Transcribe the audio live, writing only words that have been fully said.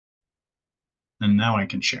And now I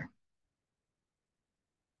can share.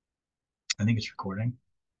 I think it's recording.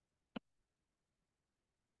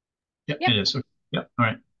 Yep, Yep. it is. Okay. Yep. All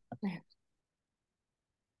right.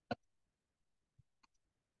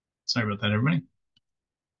 Sorry about that, everybody.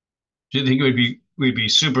 Do you think we'd be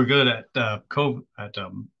super good at COVID at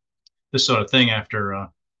this sort of thing after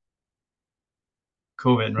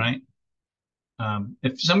COVID, right?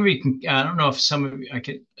 If some of you can, I don't know if some of you, I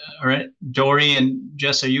could, all right, Dorie and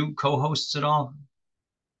Jess, are you co-hosts at all?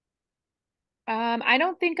 I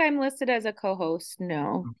don't think I'm listed as a co-host.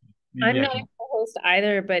 No. Okay. Maybe I'm I not a can. co-host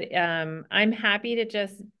either, but I'm happy to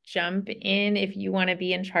just jump in if you want to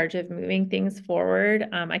be in charge of moving things forward.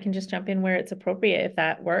 I can just jump in where it's appropriate if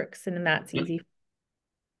that works and that's Yep. easy.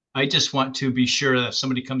 I just want to be sure that if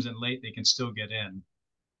somebody comes in late, they can still get in.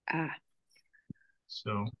 Ah,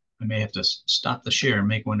 So I may have to stop the share and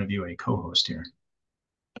make one of you a co-host here.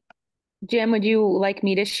 Jim, would you like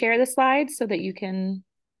me to share the slides so that you can?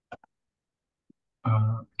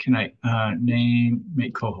 Can I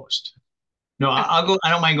make co-host? No, Ah, I'll go. I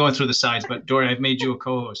don't mind going through the sides, but Dory, I've made you a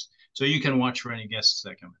co-host, so you can watch for any guests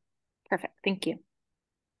that come perfect. Thank you.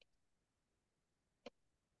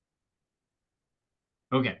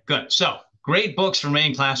 in. Okay, good. So great books for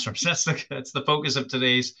Maine classrooms. That's the focus of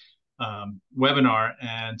today's webinar,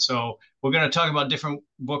 and so we're going to talk about different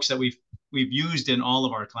books that we've used in all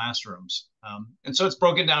of our classrooms. And so it's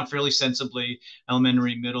broken down fairly sensibly: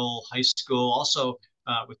 elementary, middle, high school. Also,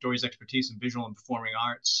 with Dory's expertise in visual and performing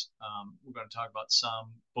arts, we're going to talk about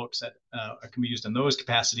some books that can be used in those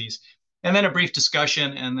capacities, and then a brief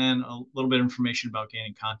discussion, and then a little bit of information about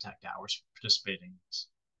gaining contact hours for participating in this.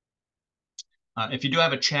 If you do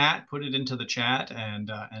have a chat, put it into the chat,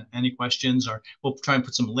 and any questions, or we'll try and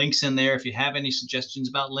put some links in there. If you have any suggestions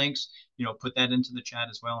about links, put that into the chat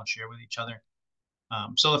as well and share with each other.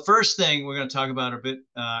 So the first thing we're going to talk about are a bit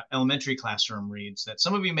elementary classroom reads that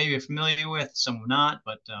some of you may be familiar with, some not,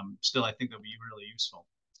 but still I think they'll be really useful.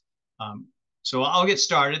 Um, so I'll get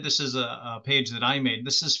started. This is a page that I made.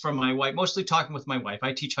 This is from my wife, mostly talking with my wife.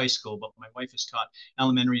 I teach high school, but my wife has taught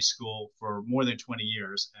elementary school for more than 20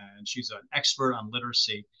 years, and she's an expert on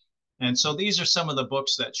literacy. And so these are some of the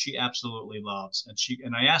books that she absolutely loves.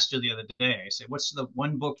 And I asked her the other day, I said, what's the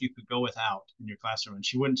one book you could go without in your classroom? And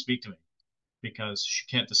she wouldn't speak to me because she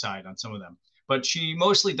can't decide on some of them. But she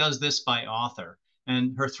mostly does this by author.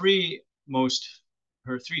 And her three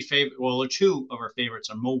favorite, well, two of her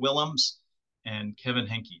favorites are Mo Willems and Kevin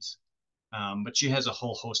Henkes. But she has a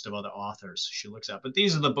whole host of other authors she looks at. But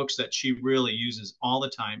these are the books that she really uses all the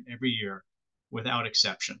time, every year, without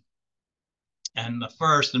exception. And the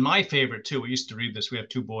first, and my favorite too, we used to read this. We have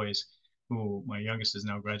two boys who, my youngest is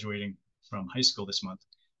now graduating from high school this month,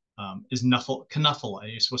 is Knuffle.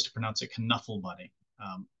 You're supposed to pronounce it Knuffle Bunny,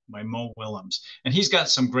 by Mo Willems. And he's got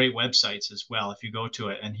some great websites as well if you go to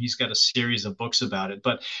it. And he's got a series of books about it.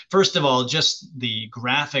 But first of all, just the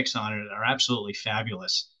graphics on it are absolutely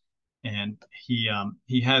fabulous. And he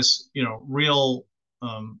has, real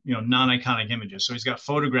non-iconic images. So he's got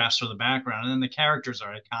photographs for the background, and then the characters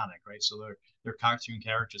are iconic, right? So they're cartoon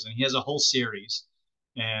characters, and he has a whole series.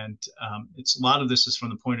 And it's a lot of this is from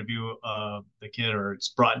the point of view of the kid, or it's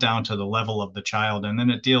brought down to the level of the child, and then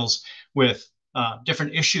it deals with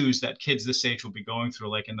different issues that kids this age will be going through.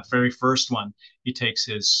 Like in the very first one, he takes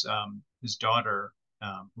his daughter,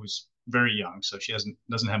 who's very young, so she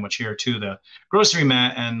doesn't have much hair, to the grocery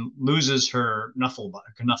mat and loses her knuffle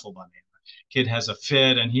bunny. Kid has a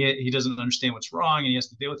fit, and he doesn't understand what's wrong, and he has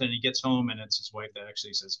to deal with it. And he gets home, and it's his wife that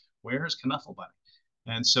actually says, "Where's Knuffle Bunny?"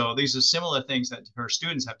 And so these are similar things that her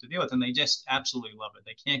students have to deal with, and they just absolutely love it.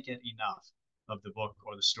 They can't get enough of the book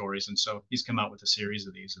or the stories, and so he's come out with a series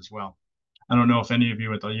of these as well. I don't know if any of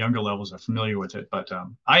you at the younger levels are familiar with it, but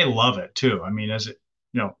I love it too. I mean, as it,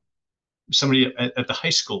 somebody at the high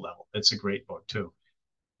school level, it's a great book too.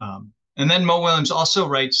 And then Mo Williams also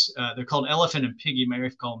writes, they're called Elephant and Piggy. My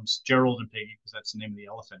wife calls them Gerald and Piggy because that's the name of the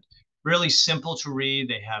elephant. Really simple to read.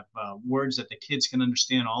 They have words that the kids can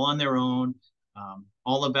understand all on their own,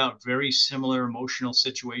 all about very similar emotional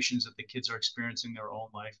situations that the kids are experiencing in their own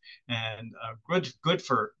life. And good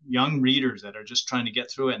for young readers that are just trying to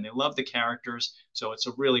get through it. And they love the characters. So it's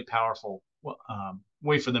a really powerful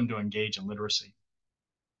way for them to engage in literacy.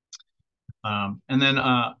 And then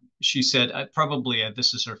she said, probably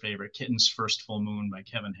this is her favorite, Kitten's First Full Moon by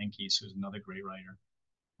Kevin Henkes, who's another great writer.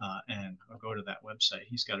 And I'll go to that website.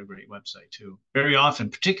 He's got a great website too. Very often,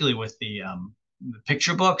 particularly with the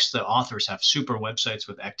picture books, the authors have super websites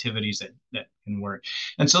with activities that can work.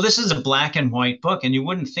 And so this is a black and white book, and you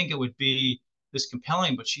wouldn't think it would be this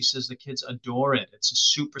compelling, but she says the kids adore it. It's a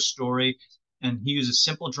super story. and he uses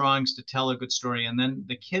simple drawings to tell a good story. And then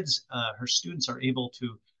the kids, her students, are able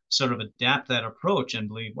to sort of adapt that approach and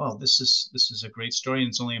believe, well, this is a great story and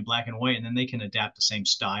it's only in black and white, and then they can adapt the same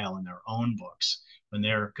style in their own books when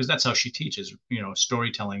they're, because that's how she teaches,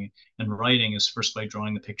 storytelling and writing is first by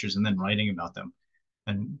drawing the pictures and then writing about them.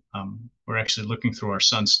 And we're actually looking through our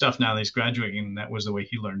son's stuff now that he's graduating, and that was the way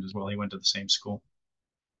he learned as well. He went to the same school.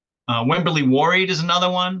 Wemberley Worried is another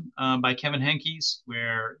one by Kevin Henkes,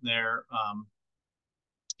 where they're,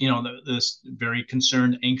 this very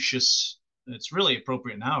concerned, anxious, it's really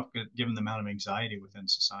appropriate now given the amount of anxiety within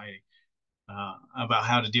society, about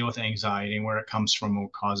how to deal with anxiety and where it comes from,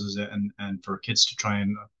 what causes it, and for kids to try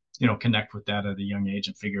and, connect with that at a young age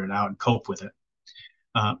and figure it out and cope with it.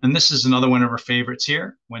 And this is another one of our favorites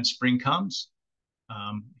here, When Spring Comes.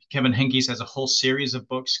 Kevin Henkes has a whole series of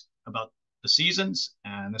books about the seasons,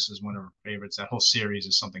 and this is one of her favorites. That whole series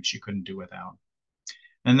is something she couldn't do without.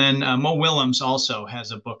 And then Mo Willems also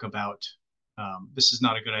has a book about, this is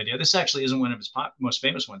not a good idea. This actually isn't one of his most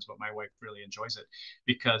famous ones, but my wife really enjoys it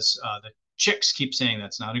because the chicks keep saying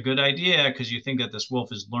that's not a good idea because you think that this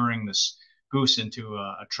wolf is luring this goose into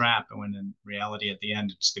a trap, when in reality at the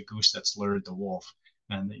end it's the goose that's lured the wolf.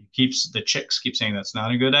 And the chicks keep saying that's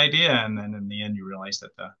not a good idea, and then in the end you realize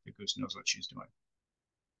that the goose knows what she's doing.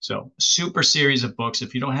 So super series of books.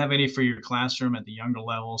 If you don't have any for your classroom at the younger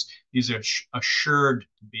levels, these are assured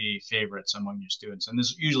to be favorites among your students. And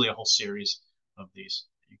there's usually a whole series of these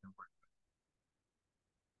that you can work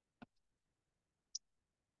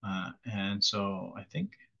with. And so I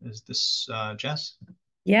think, is this Jess?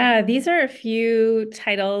 Yeah, these are a few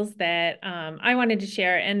titles that I wanted to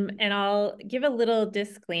share, and I'll give a little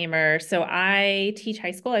disclaimer. So I teach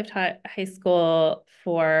high school. I've taught high school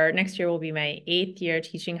for, next year will be my 8th year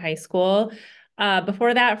teaching high school.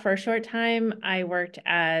 Before that, for a short time, I worked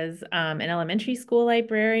as an elementary school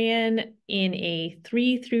librarian in a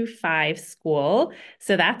 3 through 5 school.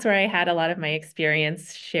 So that's where I had a lot of my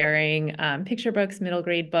experience sharing picture books, middle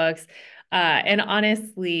grade books. And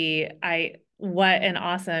honestly, what an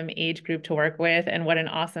awesome age group to work with, and what an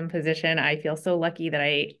awesome position. I feel so lucky that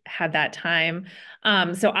I had that time.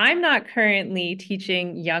 So I'm not currently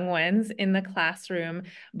teaching young ones in the classroom,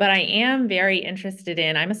 but I am very interested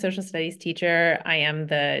in, I'm a social studies teacher. I am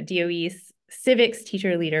the DOE Civics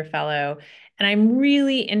Teacher Leader Fellow, and I'm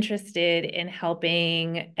really interested in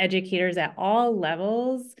helping educators at all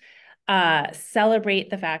levels celebrate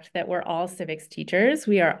the fact that we're all civics teachers.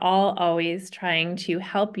 We are all always trying to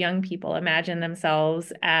help young people imagine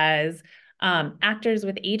themselves as actors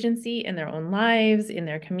with agency in their own lives, in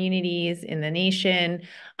their communities, in the nation,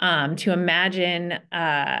 to imagine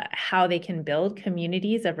how they can build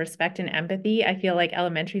communities of respect and empathy. I feel like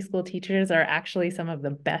elementary school teachers are actually some of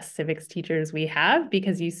the best civics teachers we have,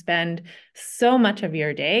 because you spend so much of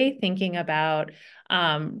your day thinking about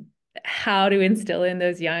how to instill in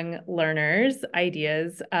those young learners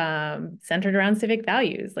ideas centered around civic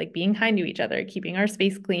values, like being kind to each other, keeping our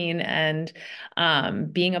space clean, and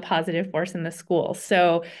being a positive force in the school.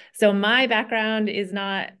 So my background is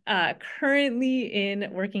not currently in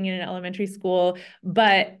working in an elementary school,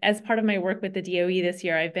 but as part of my work with the DOE this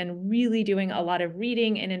year, I've been really doing a lot of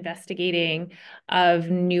reading and investigating of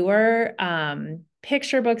newer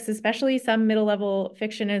picture books, especially some middle-level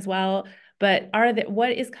fiction as well. But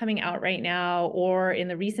what is coming out right now or in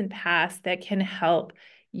the recent past that can help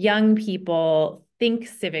young people think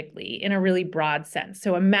civically in a really broad sense?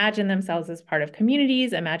 So imagine themselves as part of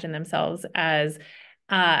communities, imagine themselves as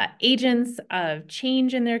agents of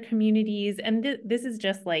change in their communities. And this is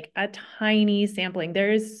just like a tiny sampling.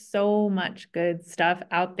 There is so much good stuff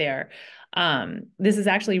out there. This has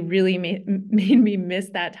actually really made me miss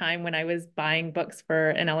that time when I was buying books for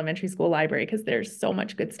an elementary school library, because there's so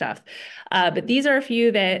much good stuff. But these are a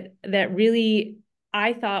few that really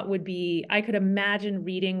I thought would be, I could imagine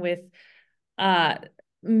reading with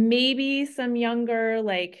maybe some younger,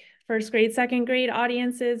 like first grade, second grade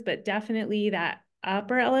audiences, but definitely that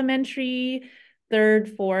upper elementary,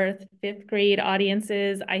 3rd, 4th, 5th grade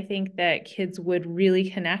audiences. I think that kids would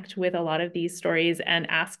really connect with a lot of these stories and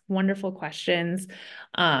ask wonderful questions.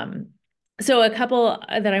 So a couple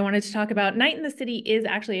that I wanted to talk about, Night in the City is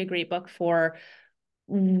actually a great book for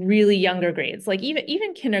really younger grades, like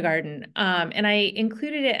even kindergarten. And I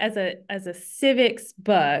included it as a civics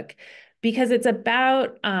book because it's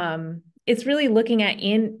about, it's really looking at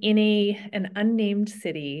in an unnamed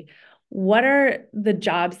city, what are the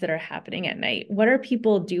jobs that are happening at night? What are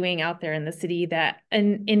people doing out there in the city that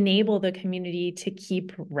enable the community to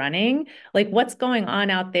keep running? Like, what's going on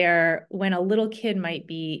out there when a little kid might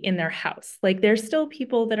be in their house? Like, there's still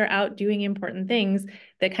people that are out doing important things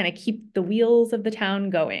that kind of keep the wheels of the town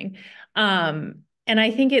going. And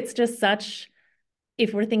I think it's just such,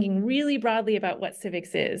 if we're thinking really broadly about what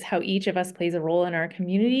civics is, how each of us plays a role in our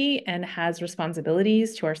community and has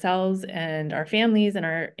responsibilities to ourselves and our families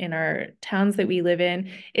and in our towns that we live in,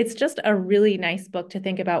 it's just a really nice book to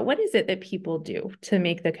think about what is it that people do to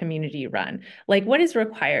make the community run? Like, what is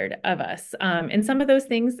required of us? And some of those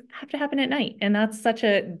things have to happen at night. And that's such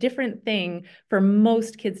a different thing for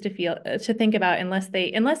most kids to think about unless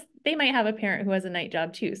they might have a parent who has a night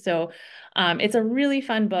job too. So it's a really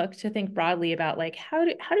fun book to think broadly about, like, how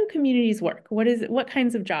do communities work? What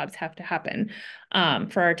kinds of jobs have to happen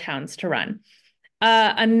for our towns to run?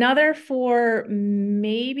 Another for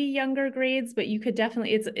maybe younger grades, but you could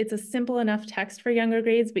definitely, it's a simple enough text for younger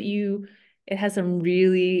grades, but it has some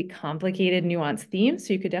really complicated, nuanced themes.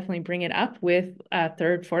 So you could definitely bring it up with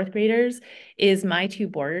third, fourth graders, is My Two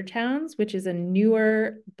Border Towns, which is a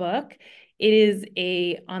newer book. It is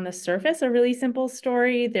on the surface, a really simple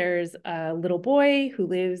story. There's a little boy who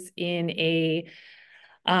lives in a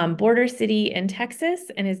border city in Texas,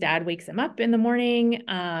 and his dad wakes him up in the morning,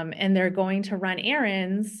 and they're going to run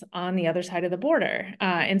errands on the other side of the border.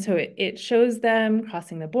 And so it shows them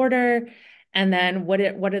crossing the border, and then what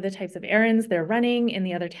are the types of errands they're running in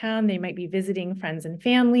the other town. They might be visiting friends and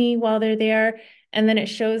family while they're there. And then it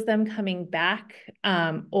shows them coming back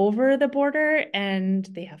over the border, and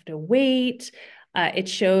they have to wait. It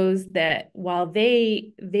shows that while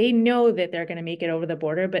they know that they're going to make it over the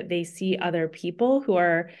border, but they see other people who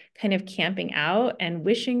are kind of camping out and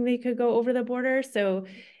wishing they could go over the border. So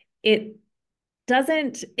it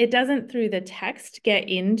doesn't through the text get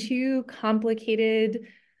into complicated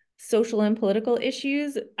social and political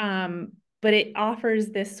issues, but it offers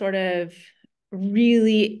this sort of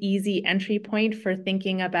really easy entry point for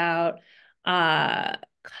thinking about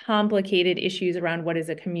complicated issues around what is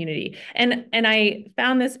a community. And I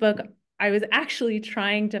found this book, I was actually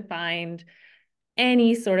trying to find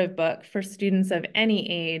any sort of book for students of any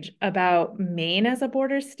age about Maine as a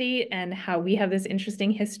border state and how we have this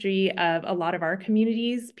interesting history of a lot of our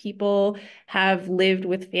communities. People have lived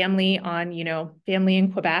with family family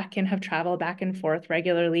in Quebec and have traveled back and forth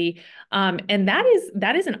regularly. And that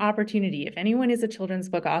is an opportunity. If anyone is a children's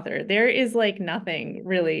book author, there is like nothing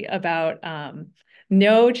really about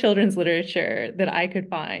no children's literature that I could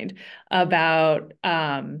find about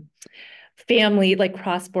family, like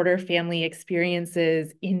cross-border family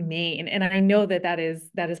experiences in Maine. And I know that is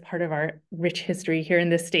part of our rich history here in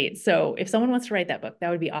this state. So if someone wants to write that book, that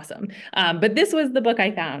would be awesome. But this was the book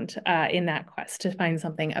I found in that quest to find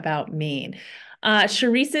something about Maine.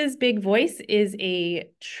 Sharice's Big Voice is a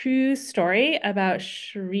true story about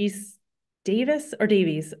Sharice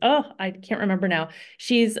Davies. Oh, I can't remember now.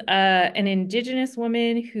 She's an Indigenous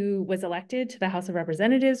woman who was elected to the House of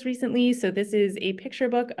Representatives recently. So this is a picture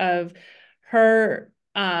book of her,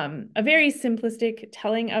 a very simplistic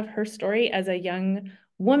telling of her story as a young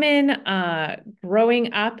woman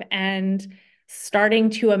growing up and starting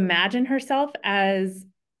to imagine herself as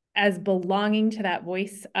belonging to that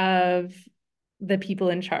voice of the people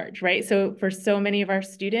in charge, right? So for so many of our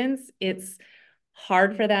students, it's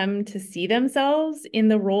hard for them to see themselves in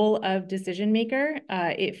the role of decision maker.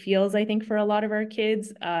 It feels, I think, for a lot of our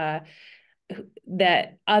kids,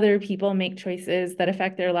 that other people make choices that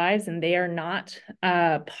affect their lives and they are not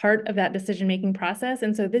part of that decision-making process.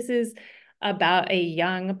 And so this is about a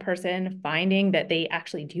young person finding that they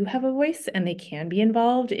actually do have a voice and they can be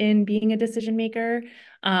involved in being a decision maker,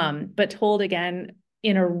 but told again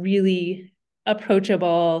in a really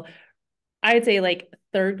approachable, I'd say like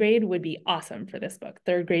third grade would be awesome for this book.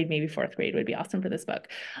 Third grade, maybe fourth grade would be awesome for this book.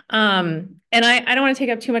 And I don't want to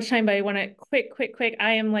take up too much time, but I want to quick.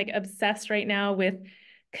 I am like obsessed right now with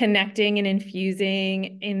connecting and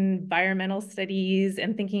infusing environmental studies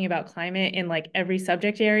and thinking about climate in like every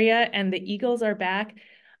subject area. And The Eagles Are Back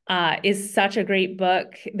is such a great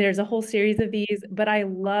book. There's a whole series of these, but I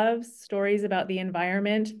love stories about the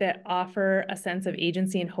environment that offer a sense of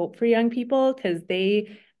agency and hope for young people because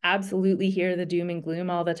they absolutely hear the doom and gloom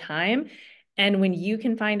all the time. And when you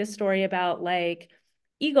can find a story about like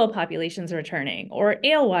eagle populations returning or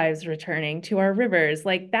alewives returning to our rivers,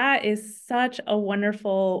 like that is such a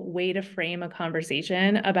wonderful way to frame a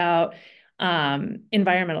conversation about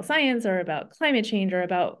environmental science or about climate change or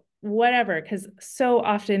about whatever, because so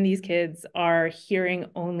often these kids are hearing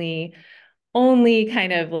only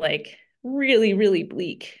kind of like really, really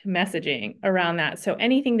bleak messaging around that. So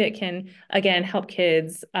anything that can, again, help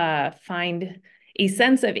kids find a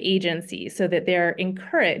sense of agency so that they're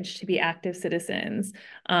encouraged to be active citizens.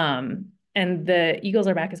 And the Eagles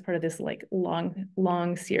Are Back is part of this like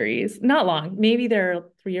long series. Not long, maybe there are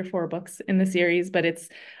 3 or 4 books in the series, but it's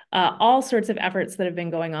all sorts of efforts that have been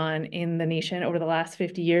going on in the nation over the last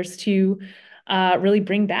 50 years to really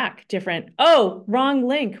bring back different. Oh, wrong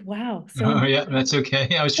link. Wow. Oh, yeah, that's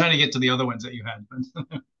okay. I was trying to get to the other ones that you had.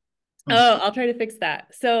 Oh, I'll try to fix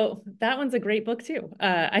that. So that one's a great book too.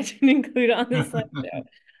 I didn't include it on this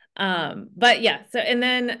slideshow. But yeah, so and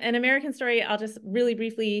then An American Story, I'll just really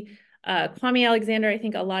briefly, Kwame Alexander, I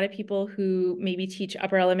think a lot of people who maybe teach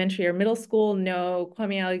upper elementary or middle school know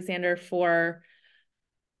Kwame Alexander for,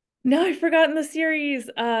 no, I've forgotten the series.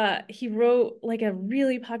 He wrote like a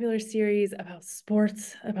really popular series about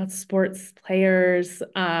sports players.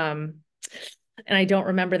 And I don't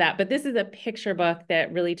remember that, but this is a picture book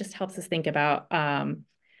that really just helps us think about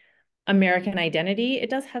American identity. It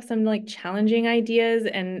does have some like challenging ideas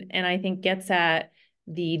and I think gets at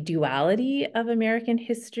the duality of American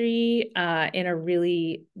history in a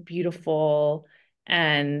really beautiful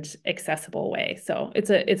and accessible way. So it's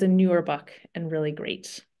a newer book and really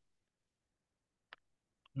great.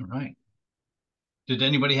 All right. Did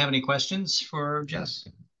anybody have any questions for Jess?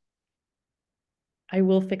 I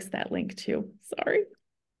will fix that link too. Sorry.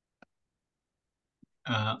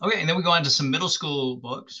 Okay, and then we go on to some middle school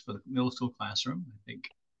books for the middle school classroom, I think.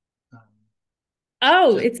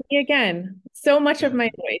 Oh, it's me again. So much of my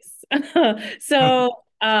voice. So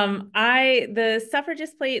the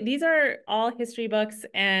suffragist play, these are all history books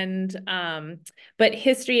and but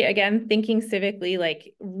history again, thinking civically,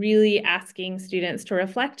 like really asking students to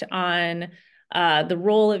reflect on the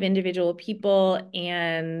role of individual people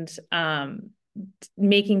and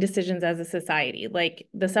making decisions as a society. Like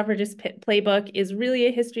the suffragist playbook is really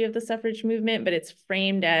a history of the suffrage movement, but it's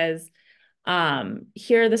framed as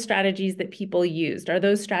here are the strategies that people used. Are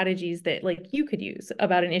those strategies that like you could use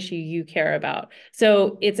about an issue you care about?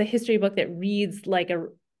 So it's a history book that reads like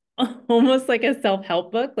almost like a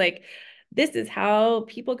self-help book. Like this is how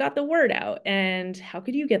people got the word out and how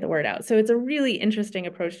could you get the word out? So it's a really interesting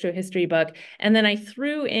approach to a history book. And then I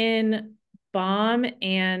threw in Bomb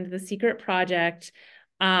and The Secret Project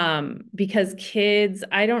because kids,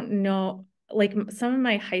 I don't know, like some of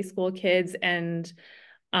my high school kids and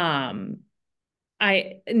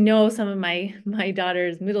I know some of my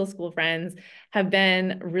daughter's middle school friends have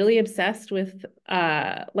been really obsessed with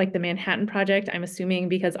like the Manhattan Project, I'm assuming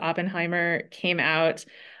because Oppenheimer came out.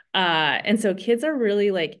 And so kids are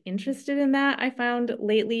really like interested in that, I found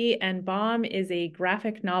lately. And Bomb is a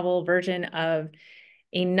graphic novel version of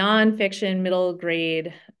a nonfiction middle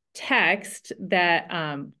grade text that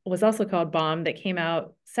was also called Bomb that came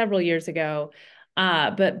out several years ago.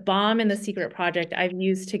 But Bomb and The Secret Project I've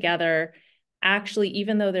used together actually,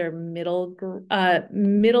 even though they're middle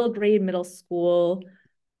grade, middle school,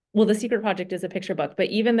 well, The Secret Project is a picture book, but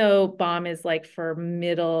even though Bomb is like for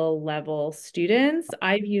middle level students,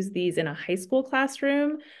 I've used these in a high school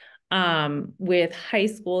classroom with high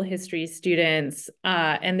school history students.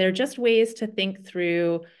 And they're just ways to think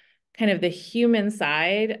through kind of the human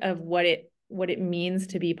side of what it means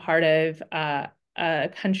to be part of a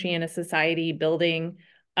country and a society building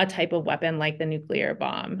a type of weapon like the nuclear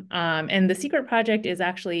bomb. And The Secret Project is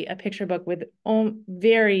actually a picture book with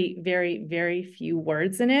very, very, very few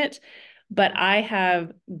words in it. But I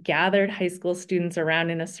have gathered high school students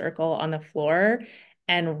around in a circle on the floor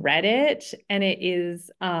and read it, and it is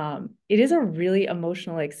a really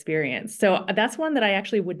emotional experience. So that's one that I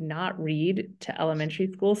actually would not read to elementary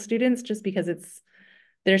school students just because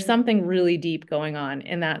there's something really deep going on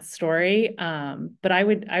in that story. But I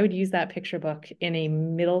would use that picture book in a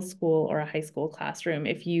middle school or a high school classroom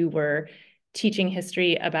if you were teaching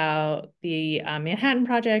history about the Manhattan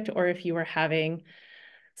Project, or if you were having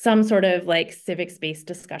some sort of like civics-based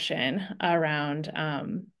discussion around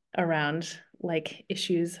like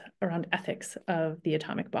issues around ethics of the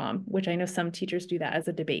atomic bomb, which I know some teachers do that as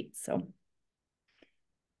a debate. So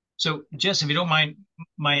Jess, if you don't mind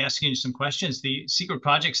my asking you some questions, the Secret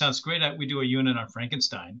Project sounds great. We do a unit on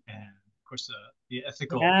Frankenstein, and of course the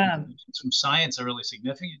ethical implications from science are really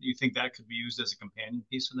significant. Do you think that could be used as a companion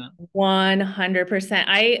piece for that?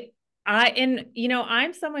 100%. And you know,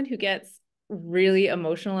 I'm someone who gets really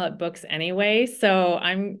emotional at books anyway, so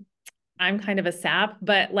I'm kind of a sap,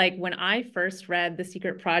 but like when I first read The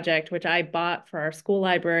Secret Project, which I bought for our school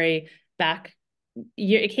library back,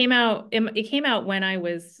 it came out when I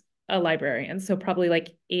was a librarian, so probably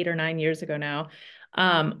like 8 or 9 years ago now.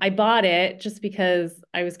 I bought it just because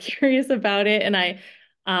I was curious about it, and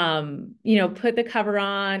put the cover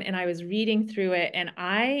on and I was reading through it and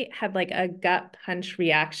I had like a gut punch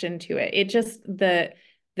reaction to it. It just, the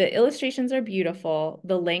illustrations are beautiful.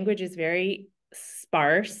 The language is very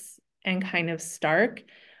sparse and kind of stark.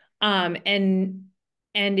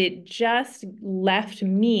 And it just left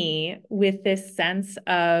me with this sense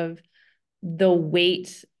of the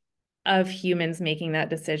weight of humans making that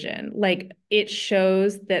decision. Like it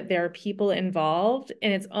shows that there are people involved,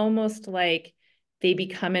 and it's almost like they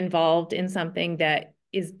become involved in something that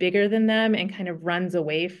is bigger than them and kind of runs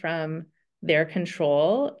away from their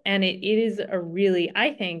control. And it is a really,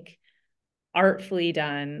 I think, artfully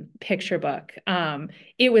done picture book.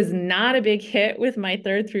 It was not a big hit with my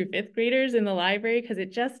 3rd through 5th graders in the library because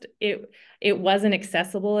it wasn't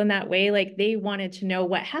accessible in that way. Like they wanted to know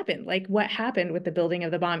what happened with the building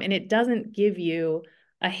of the bomb. And it doesn't give you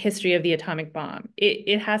a history of the atomic bomb.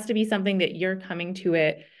 It has to be something that you're coming to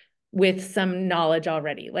it with some knowledge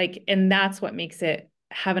already. Like, and that's what makes it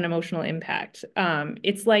have an emotional impact.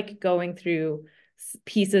 It's like going through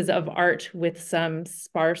pieces of art with some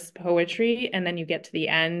sparse poetry, and then you get to the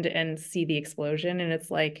end and see the explosion, and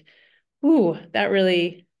it's like, ooh, that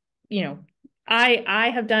really,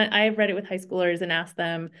 I have read it with high schoolers and asked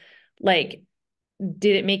them, like,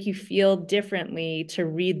 did it make you feel differently to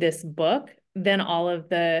read this book than all of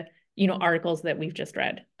the, articles that we've just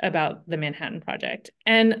read about the Manhattan Project?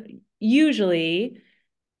 And usually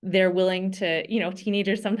they're willing to,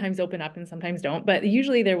 teenagers sometimes open up and sometimes don't, but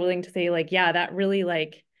usually they're willing to say like, yeah, that really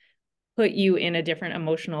like put you in a different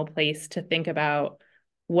emotional place to think about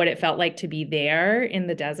what it felt like to be there in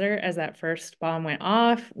the desert as that first bomb went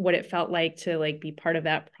off, what it felt like to like be part of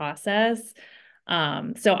that process.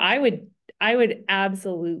 So I would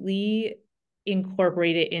absolutely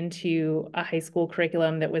incorporate it into a high school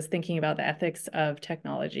curriculum that was thinking about the ethics of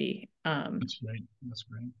technology. That's great. That's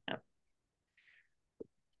great. Yeah.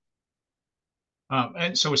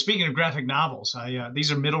 And so speaking of graphic novels,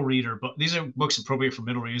 these are middle reader, but these are books appropriate for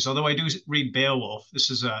middle readers. Although I do read Beowulf.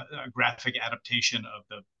 This is a graphic adaptation of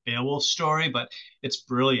the Beowulf story, but it's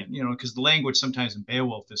brilliant, because the language sometimes in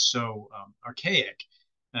Beowulf is so archaic,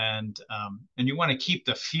 and you want to keep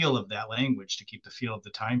the feel of that language, to keep the feel of the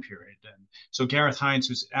time period. And so Gareth Hines,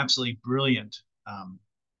 who's absolutely brilliant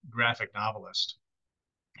graphic novelist,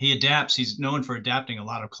 he's known for adapting a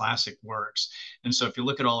lot of classic works. And so if you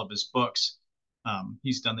look at all of his books,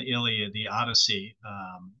 he's done the Iliad, the Odyssey,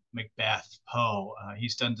 Macbeth, Poe.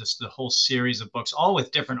 He's done just the whole series of books, all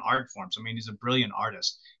with different art forms. I mean, he's a brilliant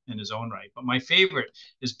artist in his own right. But my favorite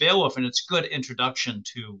is Beowulf, and it's a good introduction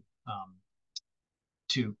to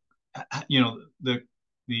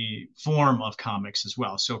the form of comics as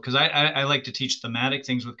well. So because I like to teach thematic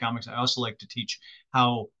things with comics, I also like to teach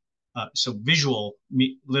how so visual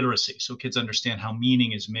literacy, so kids understand how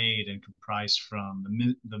meaning is made and comprised from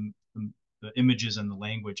the images and the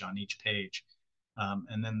language on each page.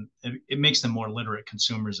 And then it makes them more literate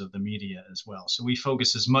consumers of the media as well. So we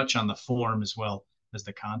focus as much on the form as well as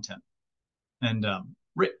the content. And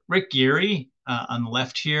Rick Geary on the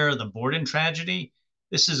left here, The Borden Tragedy.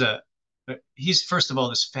 This is he's first of all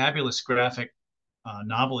this fabulous graphic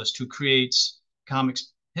novelist who creates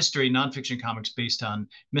comics, history, nonfiction comics based on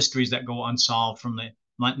mysteries that go unsolved from the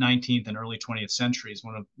 19th and early 20th centuries,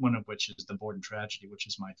 one of which is The Borden Tragedy, which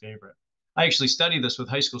is my favorite. I actually study this with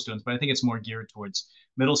high school students, but I think it's more geared towards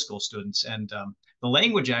middle school students. And the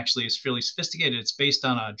language actually is fairly sophisticated. It's based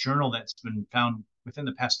on a journal that's been found within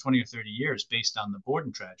the past 20 or 30 years based on the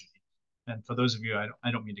Borden tragedy. And for those of you,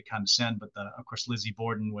 I don't mean to condescend, but of course, Lizzie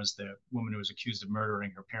Borden was the woman who was accused of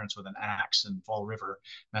murdering her parents with an axe in Fall River,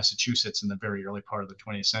 Massachusetts, in the very early part of the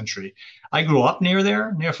 20th century. I grew up near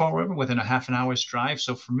Fall River, within a half an hour's drive.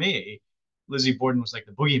 So for me, Lizzie Borden was like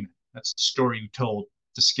the boogeyman. That's the story you told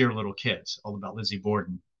to scare little kids, all about Lizzie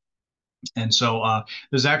Borden. And so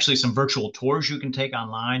there's actually some virtual tours you can take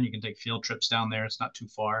online. You can take field trips down there. It's not too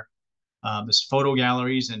far. There's photo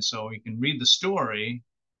galleries, and so you can read the story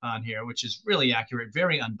on here, which is really accurate,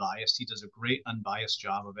 very unbiased. He does a great unbiased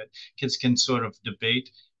job of it. Kids can sort of debate,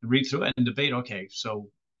 read through it and debate, okay, so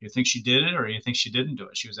you think she did it or you think she didn't do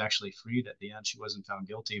it? She was actually freed at the end. She wasn't found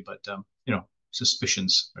guilty, but,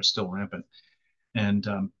 suspicions are still rampant. And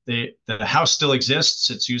the house still exists.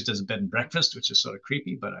 It's used as a bed and breakfast, which is sort of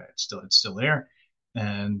creepy, but it's still there.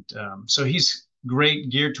 And so he's great,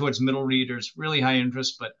 geared towards middle readers, really high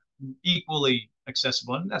interest, but equally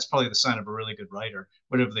accessible. And that's probably the sign of a really good writer.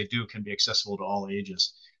 Whatever they do can be accessible to all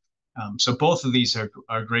ages. So both of these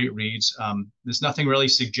are great reads. There's nothing really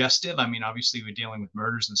suggestive. I mean, obviously we're dealing with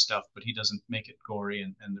murders and stuff, but he doesn't make it gory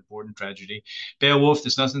and the Borden tragedy. Beowulf,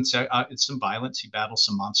 there's nothing. It's some violence. He battles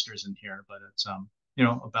some monsters in here, but it's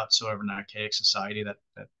about sort of an archaic society that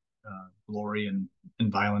glory and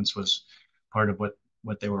violence was part of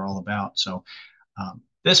what they were all about. So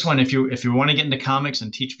this one, if you want to get into comics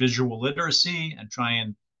and teach visual literacy and try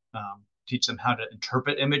and teach them how to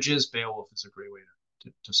interpret images, Beowulf is a great way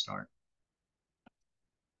to start.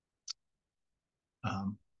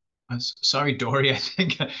 Sorry, Dorie. I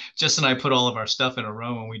think Jess and I put all of our stuff in a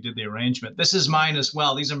row when we did the arrangement. This is mine as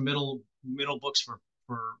well. These are middle books for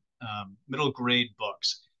middle grade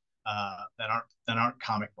books that aren't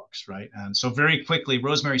comic books, right? And so very quickly,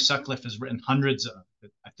 Rosemary Sutcliffe has written dozens,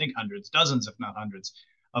 if not hundreds,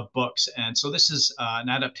 of books. And so this is an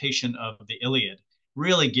adaptation of the Iliad,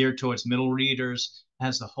 really geared towards middle readers.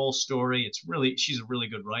 Has the whole story. She's a really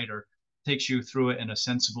good writer. Takes you through it in a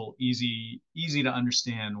sensible, easy to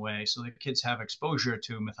understand way, so the kids have exposure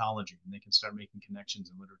to mythology and they can start making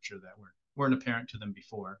connections in literature that weren't apparent to them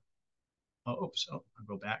before. I'll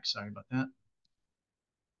go back. Sorry about that.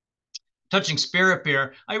 Touching Spirit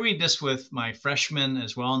Bear. I read this with my freshmen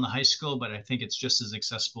as well in the high school, but I think it's just as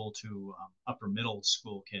accessible to upper middle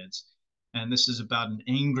school kids. And this is about an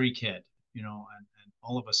angry kid, and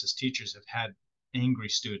all of us as teachers have had angry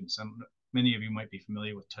students. Many of you might be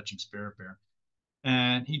familiar with Touching Spirit Bear.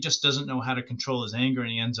 And he just doesn't know how to control his anger, and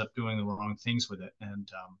he ends up doing the wrong things with it. And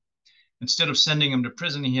instead of sending him to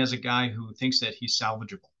prison, he has a guy who thinks that he's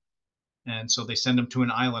salvageable. And so they send him to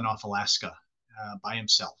an island off Alaska by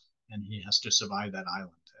himself, and he has to survive that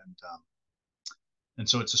island. And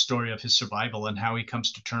so it's a story of his survival and how he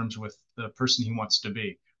comes to terms with the person he wants to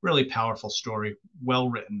be. Really powerful story, well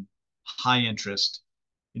written, high interest.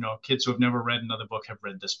 Kids who have never read another book have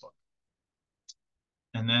read this book.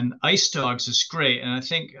 And then Ice Dogs is great. And I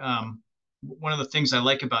think one of the things I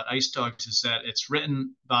like about Ice Dogs is that it's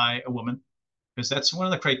written by a woman, because that's one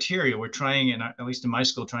of the criteria we're trying, at least in my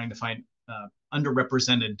school, trying to find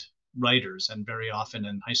underrepresented writers. And very often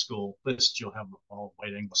in high school lists, you'll have all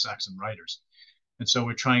white Anglo-Saxon writers. And so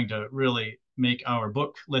we're trying to really make our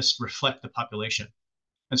book list reflect the population.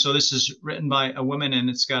 And so this is written by a woman, and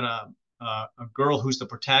it's got a girl who's the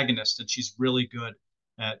protagonist, and she's really good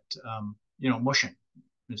at, mushing.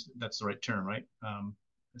 That's the right term, right?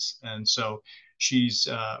 And so she's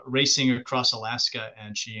racing across Alaska,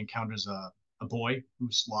 and she encounters a boy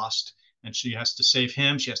who's lost, and she has to save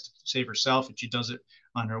him. She has to save herself, and she does it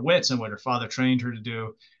on her wits and what her father trained her to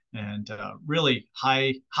do. And really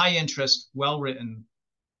high interest, well-written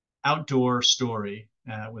outdoor story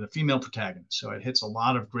with a female protagonist. So it hits a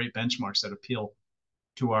lot of great benchmarks that appeal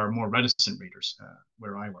to our more reticent readers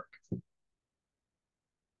where I work.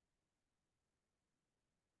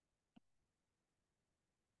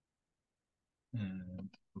 And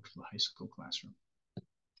look for the high school classroom.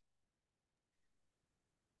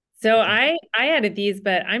 So I added these,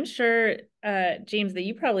 but I'm sure, James, that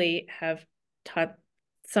you probably have taught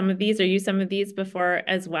some of these or used some of these before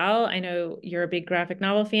as well. I know you're a big graphic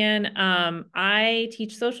novel fan. I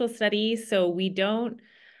teach social studies, so we don't,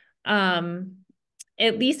 at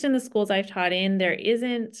least in the schools I've taught in, there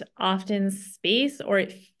isn't often space, or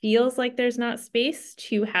it feels like there's not space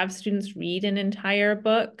to have students read an entire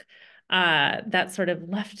book. That's sort of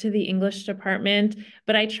left to the English department,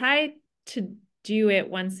 but I try to do it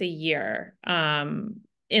once a year.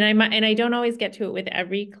 And I don't always get to it with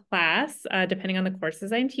every class, depending on the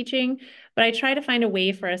courses I'm teaching, but I try to find a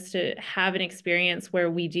way for us to have an experience where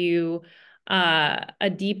we do a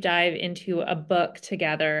deep dive into a book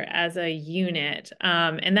together as a unit.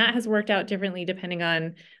 And that has worked out differently depending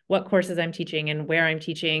on what courses I'm teaching and where I'm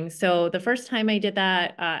teaching. So the first time I did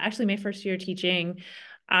that, actually my first year teaching,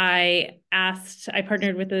 I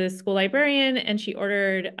partnered with the school librarian, and she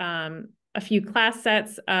ordered a few class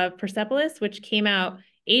sets of Persepolis, which came out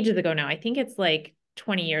ages ago now. I think it's like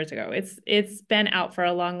 20 years ago. It's been out for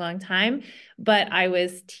a long, long time, but I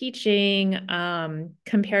was teaching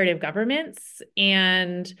comparative governments,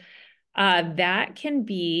 and that can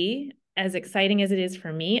be, as exciting as it is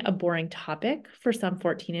for me, a boring topic for some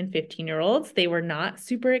 14 and 15-year-olds. They were not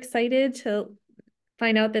super excited to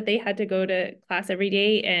find out that they had to go to class every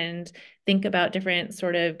day and think about different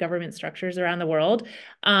sort of government structures around the world.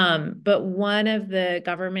 But one of the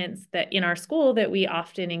governments that in our school that we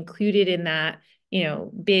often included in that,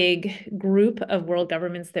 big group of world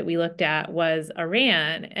governments that we looked at was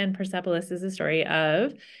Iran. And Persepolis is a story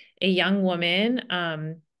of a young woman.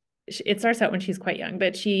 It starts out when she's quite young,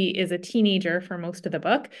 but she is a teenager for most of the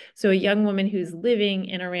book. So a young woman who's living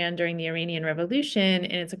in Iran during the Iranian Revolution,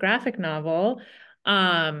 and it's a graphic novel.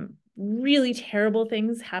 Really terrible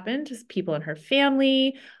things happen to people in her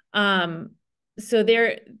family. So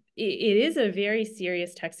it is a very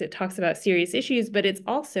serious text. It talks about serious issues, but it's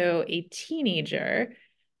also a teenager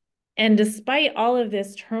And despite all of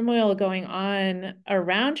this turmoil going on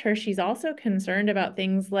around her, she's also concerned about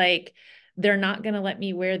things like they're not going to let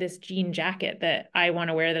me wear this jean jacket that I want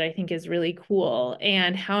to wear that I think is really cool.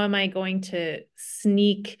 And how am I going to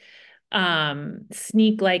sneak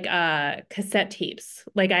like cassette tapes?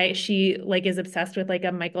 Like she like is obsessed with like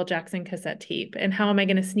a Michael Jackson cassette tape. And how am I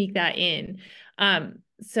going to sneak that in?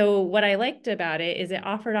 So what I liked about it is it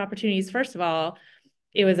offered opportunities. First of all,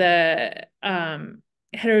 it was a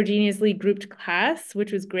heterogeneously grouped class,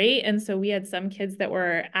 which was great. And so we had some kids that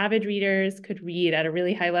were avid readers, could read at a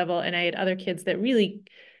really high level. And I had other kids that really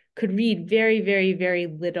could read very, very, very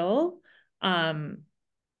little,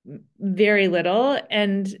 very little.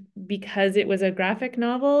 And because it was a graphic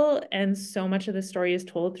novel and so much of the story is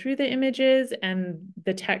told through the images and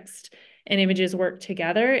the text and images work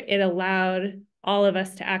together, it allowed all of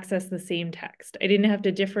us to access the same text. I didn't have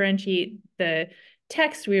to differentiate the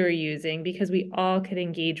text we were using because we all could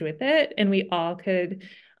engage with it and we all could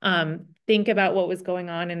think about what was going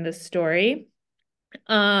on in the story.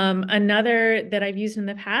 Another that I've used in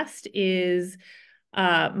the past is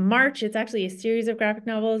March. It's actually a series of graphic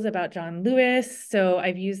novels about John Lewis. So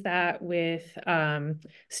I've used that with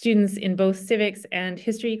students in both civics and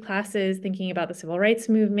history classes, thinking about the civil rights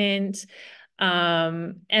movement.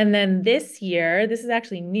 And then this year, this is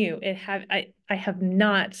actually new. I have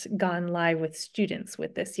not gone live with students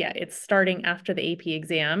with this yet. It's starting after the AP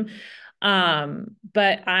exam.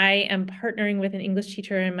 But I am partnering with an English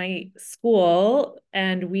teacher in my school,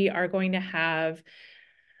 and we are going to have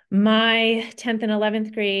my 10th and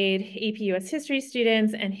 11th grade AP US history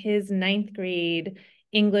students and his 9th grade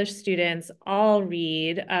English students all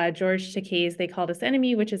read George Takei's They Called Us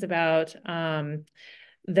Enemy, which is about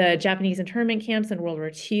the Japanese internment camps in World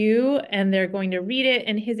War II, and they're going to read it,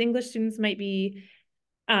 and his English students might be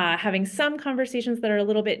having some conversations that are a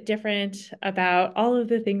little bit different about all of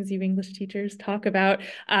the things you English teachers talk about.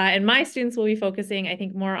 And my students will be focusing, I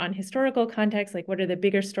think, more on historical context, like what are the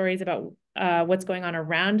bigger stories about what's going on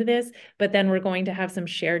around this. But then we're going to have some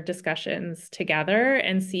shared discussions together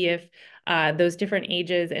and see if those different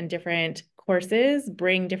ages and different courses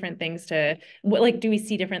bring different things to, like, do we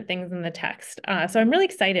see different things in the text? So I'm really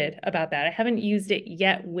excited about that. I haven't used it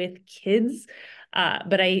yet with kids,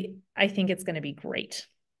 but I think it's going to be great.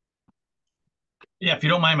 Yeah, if you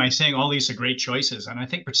don't mind my saying, all these are great choices, and I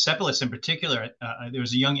think Persepolis in particular. There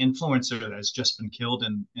was a young influencer that has just been killed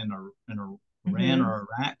in Iran or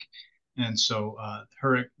Iraq, and so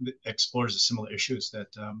her explores the similar issues that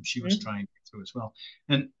she was trying to get through as well.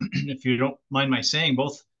 And if you don't mind my saying,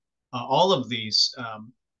 both all of these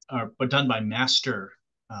are done by master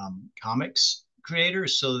comics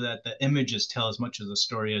creators, so that the images tell as much of the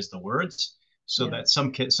story as the words. So that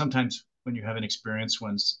some kids sometimes when you have an experience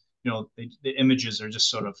ones the images are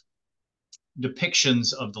just sort of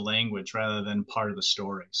depictions of the language rather than part of the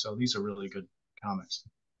story. So these are really good comics.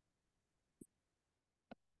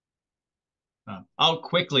 I'll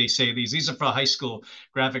quickly say these are for high school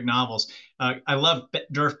graphic novels. I love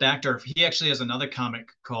Durf Backdorf. He actually has another comic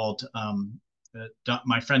called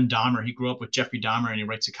My Friend Dahmer. He grew up with Jeffrey Dahmer, and he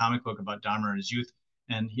writes a comic book about Dahmer in his youth.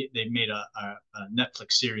 And they made a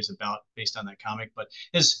Netflix series based on that comic. But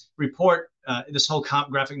his report, this whole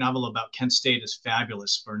graphic novel about Kent State is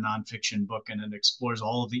fabulous for a nonfiction book, and it explores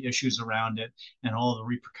all of the issues around it and all of the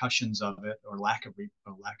repercussions of it, or lack of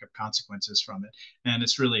consequences from it. And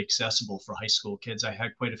it's really accessible for high school kids. I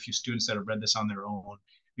had quite a few students that have read this on their own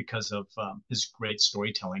because of his great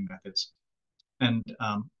storytelling methods. And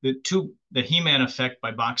the He-Man Effect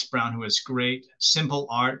by Box Brown, who has great, simple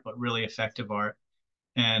art, but really effective art.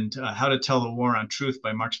 And How to Tell the War on Truth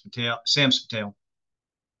by Sam Spatale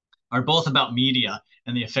are both about media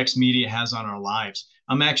and the effects media has on our lives.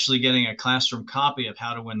 I'm actually getting a classroom copy of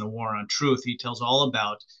How to Win the War on Truth. He tells all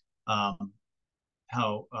about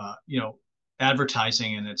how,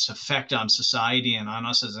 advertising and its effect on society and on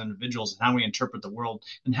us as individuals, and how we interpret the world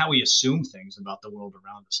and how we assume things about the world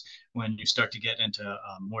around us. When you start to get into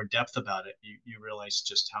more depth about it, you realize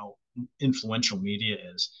just how influential media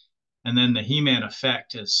is. And then the He-Man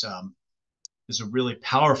Effect is a really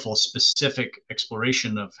powerful, specific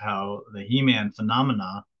exploration of how the He-Man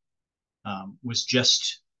phenomena was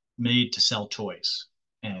just made to sell toys,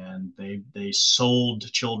 and they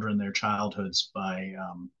sold children their childhoods by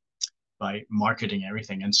marketing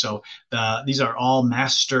everything. And so these are all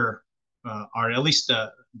master, or at least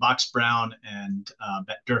Box Brown and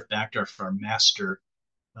Durf Backdorf are master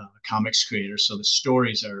comics creators. So the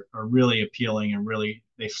stories are really appealing and really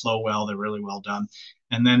they flow well. They're really well done.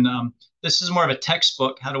 And then this is more of a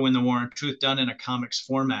textbook, How to Win the War on Truth, done in a comics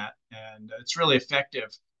format. And it's really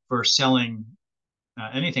effective for selling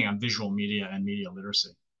anything on visual media and media literacy.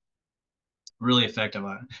 Really effective.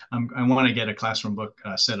 I want to get a classroom book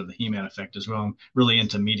set of the He-Man effect as well. I'm really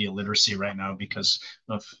into media literacy right now because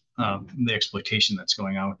of the exploitation that's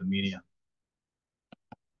going on with the media.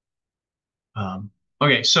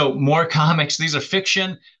 Okay, so more comics. These are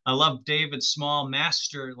fiction. I love David Small,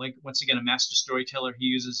 master, like once again, a master storyteller. He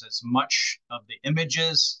uses as much of the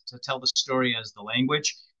images to tell the story as the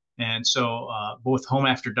language. And so both Home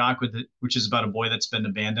After Dark, which is about a boy that's been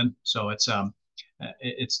abandoned. So it's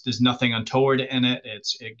there's nothing untoward in it.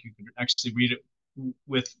 You can actually read it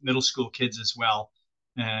with middle school kids as well.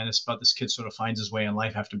 And it's about this kid sort of finds his way in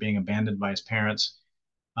life after being abandoned by his parents.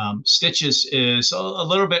 Stitches is a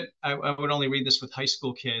little bit, I would only read this with high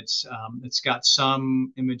school kids. It's got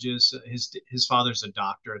some images. His father's a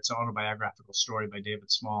doctor. It's an autobiographical story by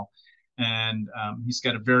David Small. And he's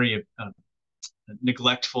got a very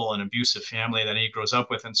neglectful and abusive family that he grows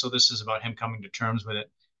up with. And so this is about him coming to terms with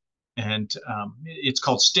it. And it's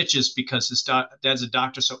called Stitches because his dad's a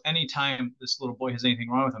doctor. So anytime this little boy has anything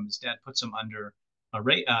wrong with him, his dad puts him under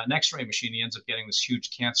an x-ray machine. He ends up getting this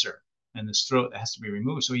huge cancer and his throat that has to be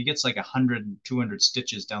removed. So he gets like 100 and 200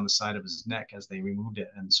 stitches down the side of his neck as they removed it.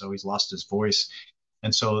 And so he's lost his voice.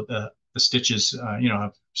 And so the stitches,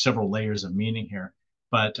 have several layers of meaning here.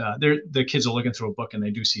 But the kids are looking through a book and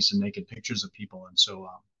they do see some naked pictures of people. And so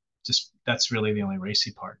just that's really the only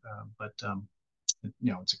racy part.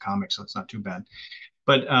 It's a comic, so it's not too bad.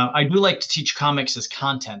 But I do like to teach comics as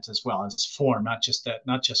content as well as form, not just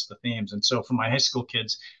the themes. And so for my high school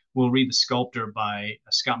kids, we'll read The Sculptor by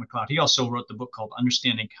Scott McCloud. He also wrote the book called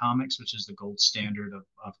Understanding Comics, which is the gold standard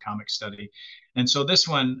of comic study. And so this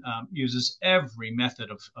one uses every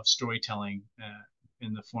method of storytelling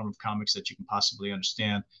in the form of comics that you can possibly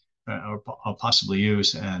understand or possibly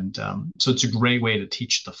use. And so it's a great way to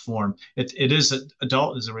teach the form. It is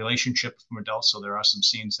adult is a relationship from adults. So there are some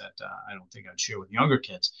scenes that I don't think I'd share with younger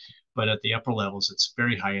kids, but at the upper levels, it's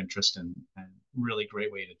very high interest and really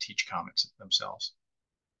great way to teach comics themselves.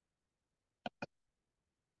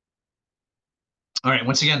 All right,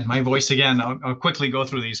 once again, my voice again. I'll quickly go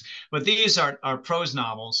through these, but these are prose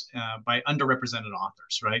novels by underrepresented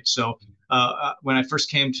authors, right? So when I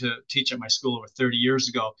first came to teach at my school over 30 years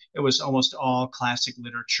ago, it was almost all classic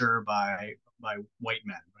literature by white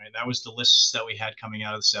men, right? That was the lists that we had coming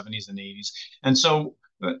out of the 70s and 80s. And so,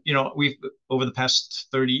 we've over the past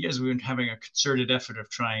 30 years, we've been having a concerted effort of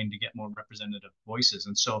trying to get more representative voices.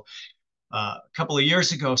 And so a couple of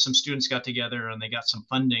years ago, some students got together and they got some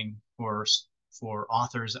funding for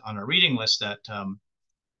authors on a reading list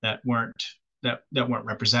that weren't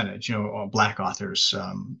represented, Black authors,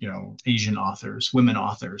 Asian authors, women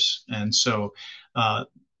authors. And so, but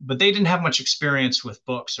they didn't have much experience with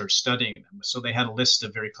books or studying them. So they had a list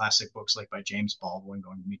of very classic books like by James Baldwin,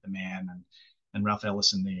 Going to Meet the Man, and Ralph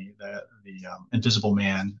Ellison, the Invisible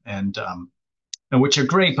Man, and which are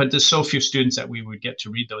great, but there's so few students that we would get to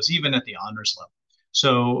read those, even at the honors level.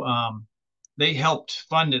 So they helped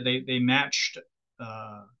fund it. They matched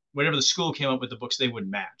whatever the school came up with the books they would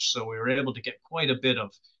match. So we were able to get quite a bit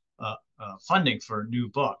of funding for new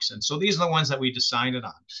books. And so these are the ones that we decided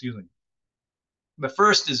on. Excuse me. The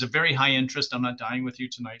first is a very high interest. I'm Not Dying With You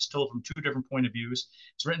Tonight. It's told from two different point of views.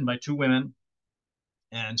 It's written by two women.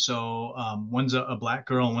 And so one's a Black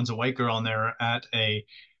girl and one's a white girl, and they're at a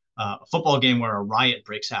football game where a riot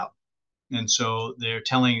breaks out. And so they're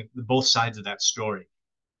telling both sides of that story.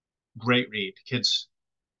 Great read. Kids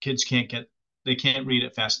can't read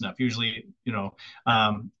it fast enough. Usually,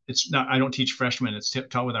 it's not, I don't teach freshmen. It's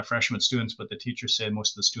taught with our freshman students, but the teachers say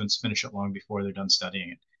most of the students finish it long before they're done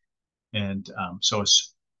studying it. And so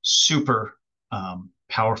it's super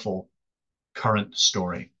powerful current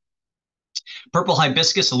story. Purple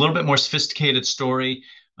Hibiscus, a little bit more sophisticated story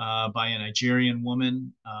by a Nigerian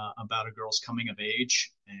woman about a girl's coming of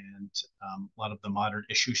age and a lot of the modern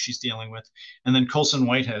issues she's dealing with. And then Colson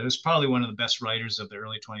Whitehead, who's probably one of the best writers of the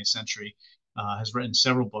early 20th century, has written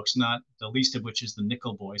several books, not the least of which is The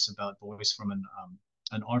Nickel Boys, about boys from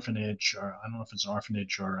an orphanage, or I don't know if it's an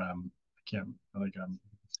orphanage or I can't like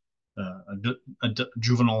a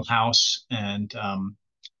juvenile house, and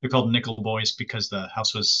they're called Nickel Boys because the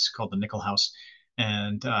house was called the Nickel House,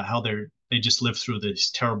 and how they just live through these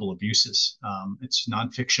terrible abuses. It's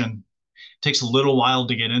nonfiction. It takes a little while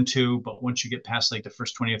to get into, but once you get past like the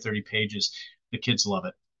first 20 or 30 pages, the kids love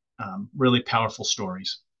it. Really powerful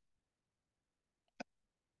stories.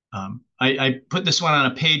 I put this one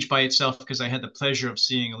on a page by itself because I had the pleasure of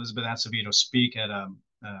seeing Elizabeth Acevedo speak at an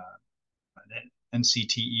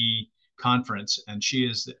NCTE conference, and she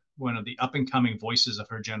is one of the up-and-coming voices of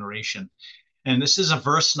her generation. And this is a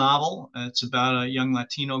verse novel. It's about a young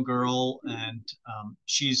Latino girl, and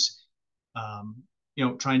she's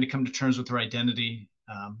trying to come to terms with her identity.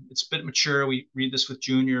 It's a bit mature. We read this with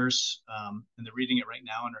juniors, and they're reading it right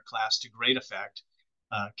now in her class to great effect.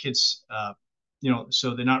 Kids,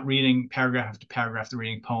 so they're not reading paragraph after paragraph, they're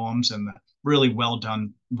reading poems and the really well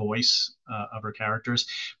done voice of her characters.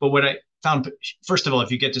 But what I found, first of all,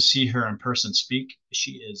 if you get to see her in person speak,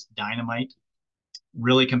 she is dynamite,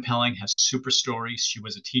 really compelling, has super stories. She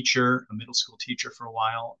was a teacher, a middle school teacher for a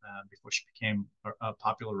while before she became a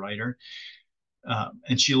popular writer.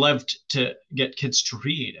 And she loved to get kids to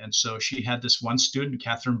read. And so she had this one student,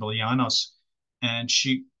 Catherine Bolianos, and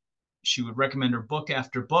she would recommend her book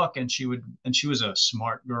after book, and she was a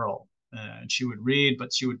smart girl, and she would read,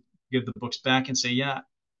 but she would give the books back and say, yeah,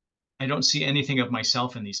 I don't see anything of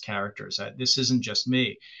myself in these characters. This isn't just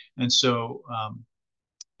me. And so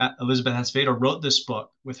Elizabeth Acevedo wrote this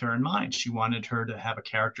book with her in mind. She wanted her to have a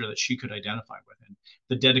character that she could identify with. And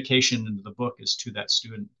the dedication into the book is to that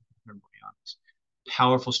student.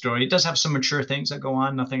 Powerful story. It does have some mature things that go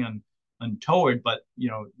on, nothing untoward, but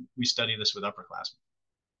we study this with upperclassmen.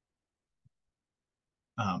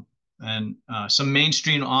 And some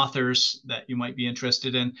mainstream authors that you might be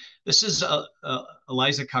interested in. This is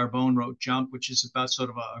Eliza Carbone wrote Jump, which is about sort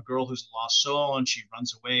of a girl who's a lost soul, and she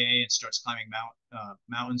runs away and starts climbing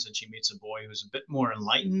mountains, and she meets a boy who's a bit more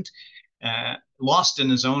enlightened, lost in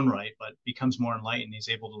his own right, but becomes more enlightened. He's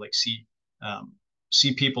able to like see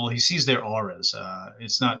people. He sees their auras.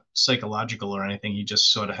 It's not psychological or anything. He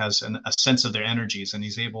just sort of has a sense of their energies, and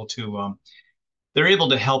he's able to. They're able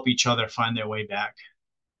to help each other find their way back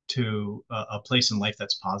to a place in life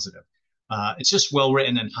that's positive. It's just well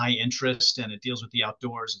written and high interest, and it deals with the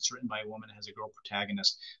outdoors. It's written by a woman, it has a girl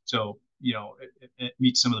protagonist. So, it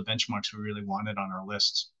meets some of the benchmarks we really wanted on our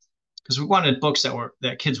lists, because we wanted books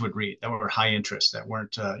that kids would read, that were high interest, that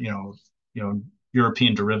weren't,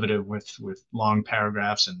 European derivative with long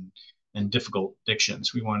paragraphs and difficult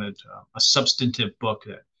dictions. We wanted a substantive book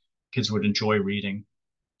that kids would enjoy reading.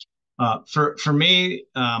 For me,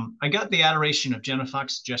 I got the Adoration of Jenna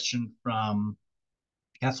Fox suggestion from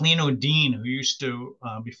Kathleen O'Dean, who used to,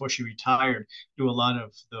 before she retired, do a lot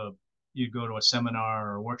of you'd go to a seminar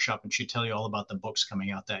or a workshop and she'd tell you all about the books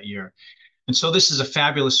coming out that year. And so this is a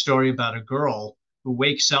fabulous story about a girl who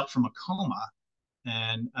wakes up from a coma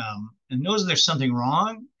and knows there's something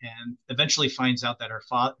wrong, and eventually finds out that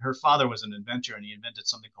her father was an inventor, and he invented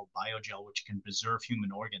something called biogel, which can preserve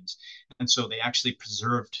human organs. And so they actually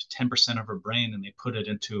preserved 10% of her brain, and they put it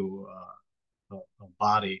into a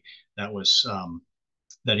body that was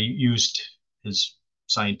that he used his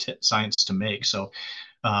science to make. So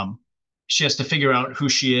she has to figure out who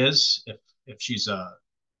she is, if she's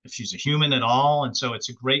a human at all. And so it's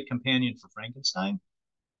a great companion for Frankenstein,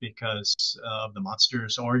 because of the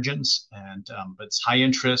monster's origins, but it's high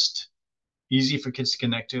interest, easy for kids to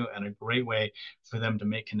connect to, and a great way for them to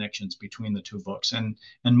make connections between the two books and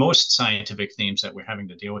most scientific themes that we're having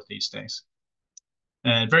to deal with these days.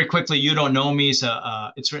 And very quickly, You Don't Know Me is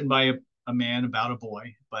it's written by a man about a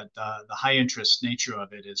boy, but the high interest nature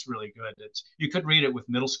of it is really good. You could read it with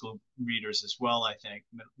middle school readers as well, I think,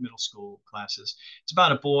 middle school classes. It's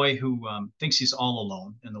about a boy who thinks he's all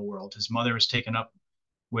alone in the world. His mother is taken up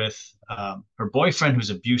with her boyfriend, who's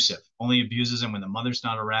abusive, only abuses him when the mother's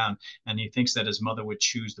not around, and he thinks that his mother would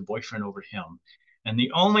choose the boyfriend over him. And the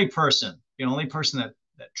only person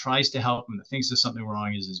that tries to help him, that thinks there's something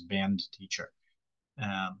wrong, is his band teacher.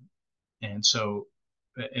 And so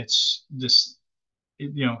it's this,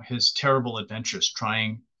 his terrible adventures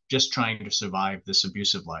trying to survive this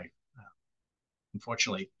abusive life.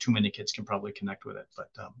 Unfortunately, too many kids can probably connect with it, but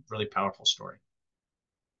really powerful story.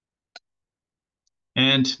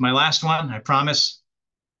 And my last one, I promise,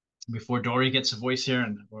 before Dorie gets a voice here,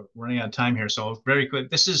 and we're running out of time here, so very quick.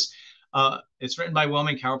 This is, it's written by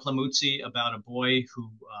Wilman Carol Plamuzzi about a boy who,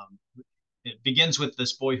 it begins with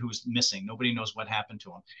this boy who's missing. Nobody knows what happened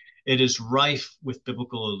to him. It is rife with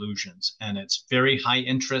biblical allusions, and it's very high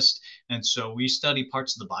interest. And so we study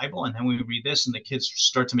parts of the Bible, and then we read this, and the kids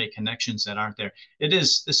start to make connections that aren't there.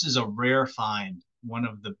 This is a rare find, one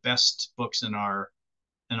of the best books on our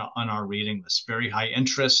reading list. Very high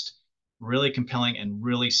interest, really compelling, and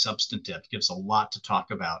really substantive. Gives a lot to talk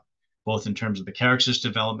about, both in terms of the character's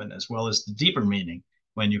development as well as the deeper meaning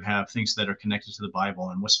when you have things that are connected to the Bible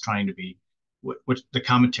and what's trying to be, what the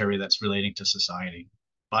commentary that's relating to society.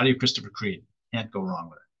 Body of Christopher Creed, can't go wrong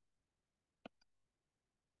with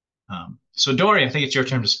it. So Dorie, I think it's your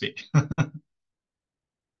turn to speak.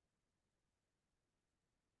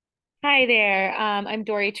 Hi there. I'm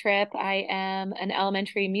Dorie Tripp. I am an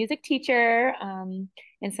elementary music teacher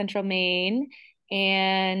in Central Maine,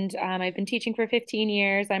 and I've been teaching for 15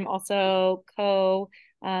 years. I'm also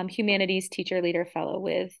Humanities Teacher Leader Fellow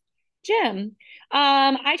with Jim.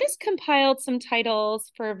 I just compiled some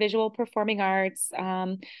titles for visual performing arts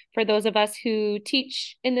for those of us who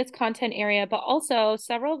teach in this content area, but also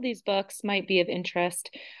several of these books might be of interest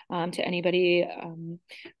to anybody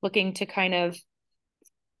looking to kind of,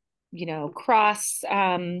 cross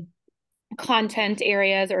content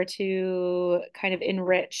areas or to kind of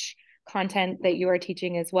enrich content that you are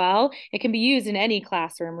teaching as well. It can be used in any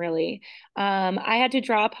classroom, really. I had to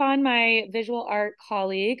draw upon my visual art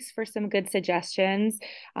colleagues for some good suggestions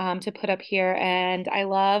to put up here, and I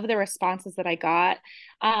love the responses that I got.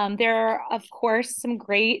 There are, of course, some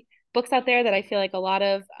great books out there that I feel like a lot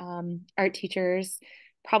of art teachers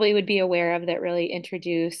probably would be aware of that really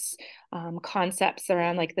introduce concepts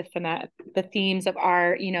around like the themes of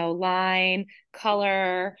art, line,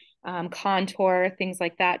 color, contour, things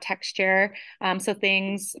like that, texture. So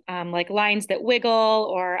things like lines that wiggle,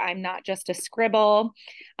 or I'm not just a scribble.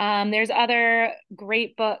 There's other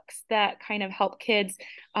great books that kind of help kids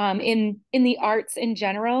in the arts in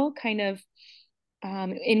general, kind of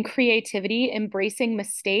in creativity, embracing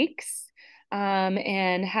mistakes.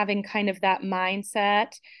 And having kind of that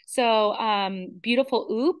mindset. So Beautiful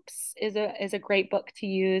Oops is a great book to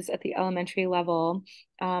use at the elementary level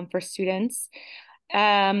for students.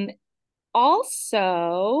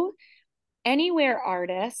 Also, Anywhere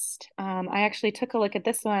Artist. I actually took a look at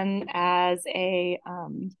this one as a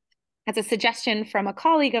suggestion from a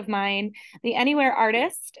colleague of mine. The Anywhere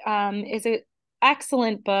Artist is an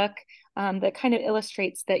excellent book that kind of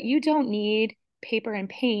illustrates that you don't need paper and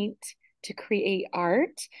paint to create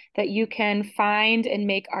art, that you can find and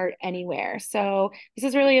make art anywhere. So this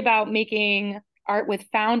is really about making art with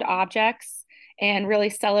found objects and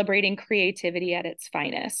really celebrating creativity at its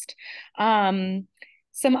finest.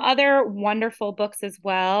 Some other wonderful books as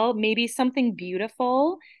well, maybe Something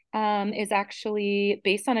Beautiful is actually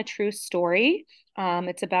based on a true story.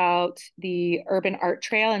 It's about the Urban Art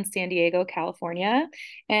Trail in San Diego, California.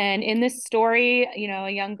 And in this story, a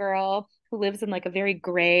young girl who lives in like a very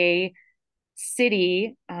gray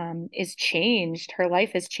city is changed. Her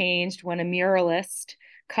life is changed when a muralist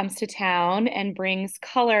comes to town and brings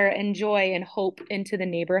color and joy and hope into the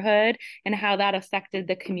neighborhood, and how that affected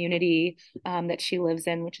the community that she lives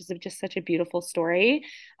in, which is just such a beautiful story.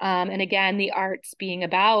 And again, the arts being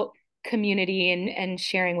about community and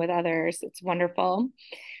sharing with others. It's wonderful.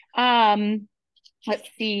 Let's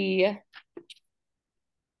see.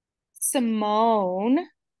 Simone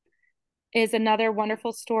is another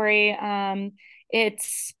wonderful story.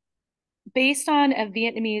 It's based on a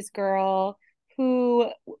Vietnamese girl who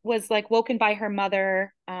was like woken by her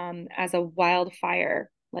mother as a wildfire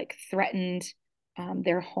like threatened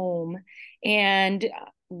their home. And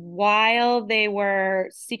while they were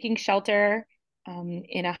seeking shelter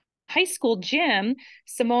in a high school gym,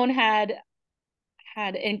 Simone had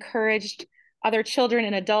encouraged other children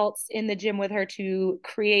and adults in the gym with her to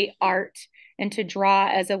create art and to draw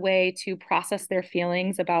as a way to process their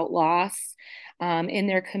feelings about loss in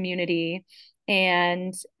their community,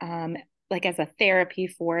 and like as a therapy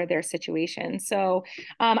for their situation. So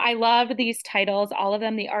I love these titles, all of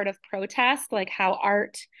them. The Art of Protest, like how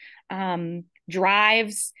art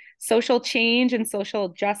drives social change and social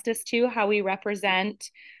justice too, how we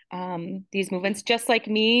represent these movements. Just Like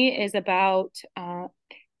Me is about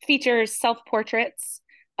features self-portraits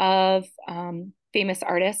of famous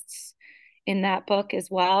artists in that book as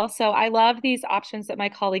well. So I love these options that my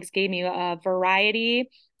colleagues gave me, a variety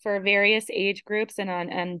for various age groups and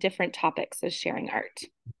on different topics of sharing art.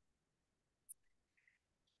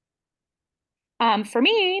 For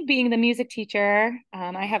me, being the music teacher,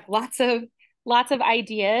 I have lots of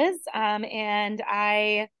ideas, and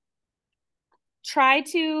I try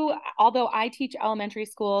to, although I teach elementary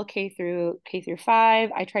school K through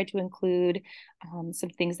 5, I try to include some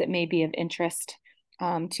things that may be of interest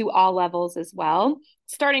to all levels as well.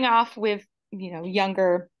 Starting off with,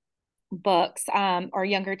 younger books or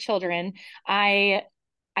younger children, I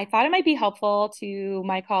thought it might be helpful to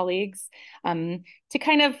my colleagues to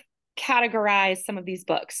kind of categorize some of these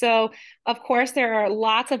books. So of course there are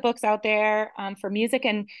lots of books out there for music,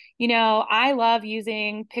 and I love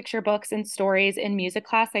using picture books and stories in music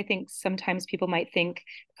class. I think sometimes people might think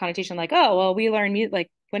connotation like, oh well, we learn music, like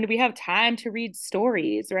when do we have time to read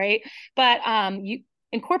stories, right? But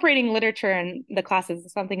incorporating literature in the classes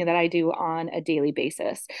is something that I do on a daily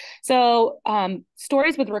basis. So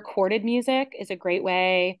stories with recorded music is a great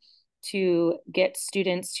way to get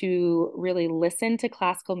students to really listen to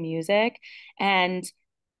classical music and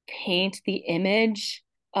paint the image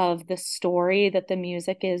of the story that the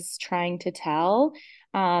music is trying to tell.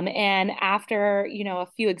 And after, a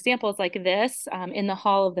few examples like this, In the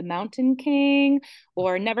Hall of the Mountain King,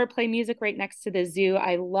 or Never Play Music Right Next to the Zoo.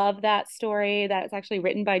 I love that story. That's actually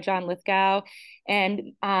written by John Lithgow.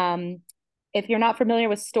 And if you're not familiar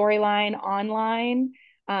with Storyline Online,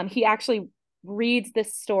 he actually reads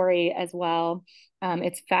this story as well.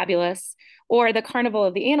 It's fabulous. Or The Carnival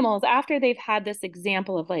of the Animals, after they've had this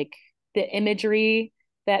example of like the imagery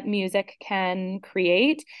that music can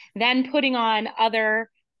create, then putting on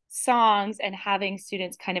other songs and having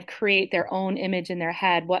students kind of create their own image in their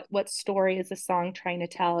head. What story is the song trying to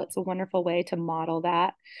tell? It's a wonderful way to model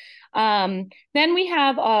that. Then we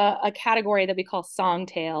have a category that we call song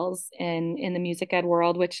tales in the music ed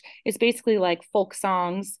world, which is basically like folk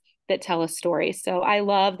songs that tell a story. So I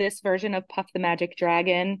love this version of Puff the Magic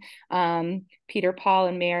Dragon, Peter, Paul,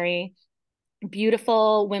 and Mary.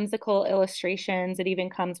 Beautiful, whimsical illustrations. It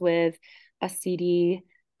even comes with a CD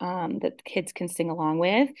that kids can sing along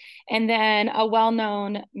with. And then a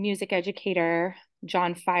well-known music educator,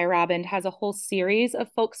 John Feierabend, has a whole series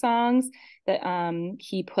of folk songs that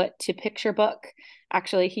he put to picture book.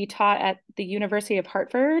 Actually, he taught at the University of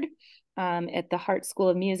Hartford at the Hart School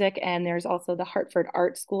of Music, and there's also the Hartford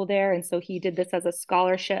Art School there. And so he did this as a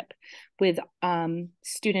scholarship with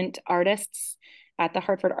student artists at the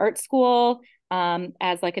Hartford Art School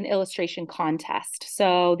as like an illustration contest.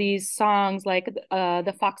 So these songs like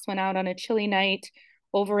The Fox Went Out on a Chilly Night,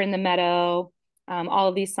 Over in the Meadow, all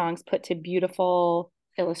of these songs put to beautiful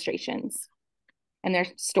illustrations. And they're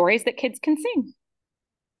stories that kids can sing.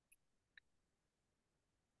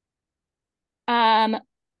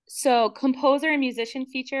 So composer and musician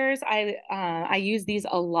features, I use these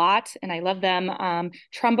a lot and I love them.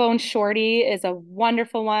 Trombone Shorty is a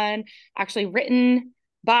wonderful one, actually written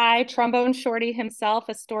by Trombone Shorty himself,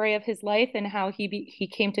 a story of his life and how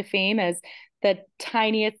he came to fame as the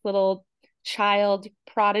tiniest little child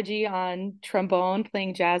prodigy on trombone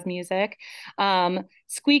playing jazz music.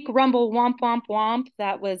 Squeak Rumble Womp Womp Womp,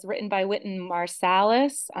 that was written by Wynton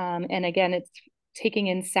Marsalis. And again, it's taking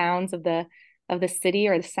in sounds of the city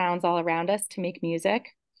or the sounds all around us to make music.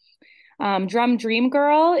 Drum Dream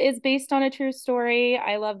Girl is based on a true story.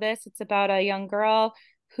 I love this. It's about a young girl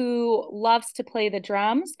who loves to play the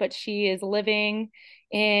drums, but she is living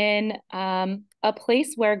in a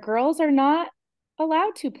place where girls are not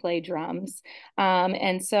allowed to play drums.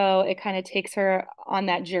 And so it kind of takes her on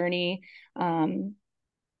that journey,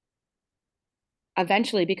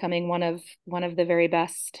 eventually becoming one of the very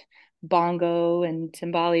best bongo and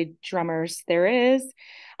timbali drummers there is.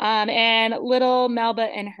 And Little Melba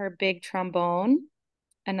and her big trombone,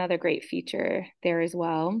 another great feature there as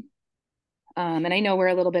well. And I know we're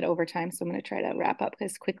a little bit over time, so I'm going to try to wrap up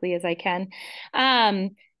as quickly as I can.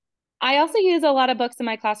 I also use a lot of books in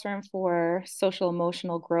my classroom for social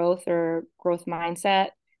emotional growth or growth mindset.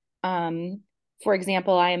 For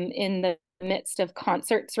example, I'm in the midst of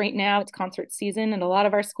concerts right now. It's concert season in a lot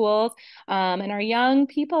of our schools. And our young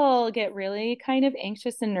people get really kind of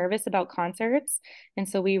anxious and nervous about concerts. And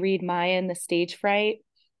so we read Maya and the Stage Fright.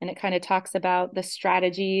 And it kind of talks about the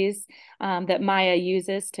strategies that Maya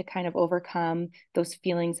uses to kind of overcome those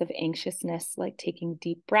feelings of anxiousness, like taking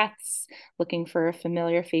deep breaths, looking for a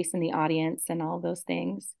familiar face in the audience, and all those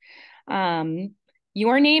things.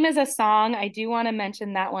 Your Name is a Song. I do want to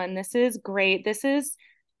mention that one. This is great. This is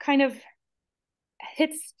kind of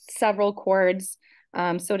hits several chords,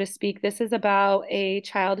 so to speak. This is about a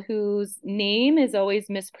child whose name is always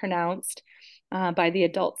mispronounced by the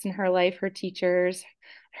adults in her life, her teachers,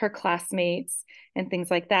 her classmates, and things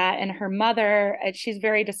like that. And her mother, she's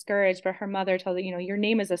very discouraged, but her mother tells her, your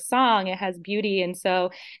name is a song, it has beauty. And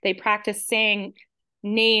so they practice saying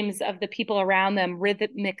names of the people around them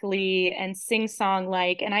rhythmically and sing song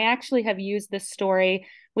like. And I actually have used this story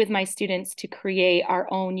with my students to create our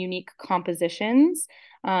own unique compositions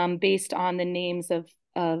based on the names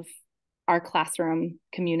of our classroom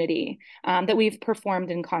community that we've performed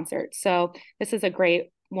in concert. So this is a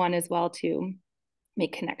great one as well to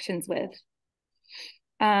make connections with.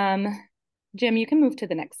 Jim, you can move to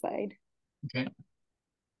the next slide. Okay.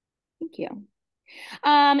 Thank you.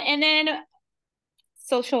 And then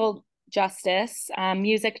social justice,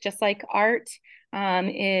 music, just like art,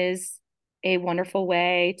 is a wonderful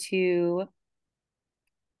way to,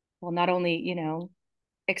 well, not only,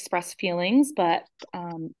 express feelings, but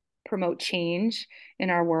promote change in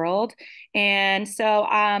our world. And so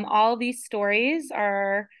all of these stories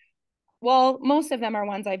are, well, most of them are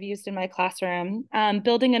ones I've used in my classroom.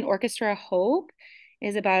 Building an Orchestra of Hope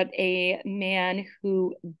is about a man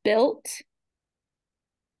who built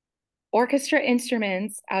orchestra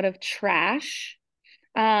instruments out of trash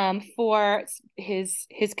for his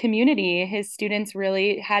community. His students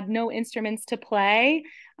really had no instruments to play,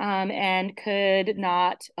 and could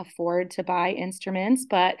not afford to buy instruments.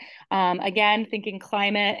 But again, thinking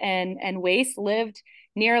climate and waste, lived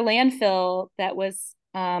near a landfill that was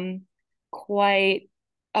quite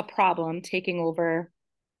a problem, taking over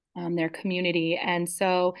their community. And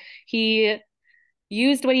so he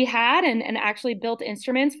used what he had and actually built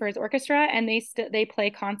instruments for his orchestra, and they play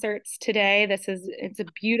concerts today. It's a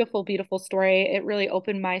beautiful, beautiful story. It really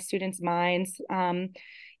opened my students' minds,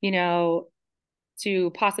 you know,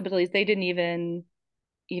 to possibilities they didn't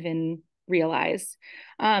even realize.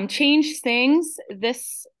 Change Things.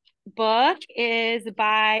 This book is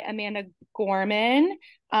by Amanda Gorman,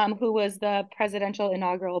 who was the presidential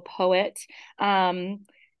inaugural poet.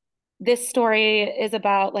 This story is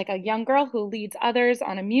about like a young girl who leads others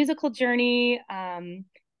on a musical journey,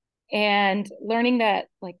 and learning that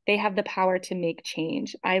like they have the power to make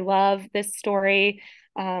change. I love this story,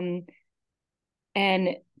 and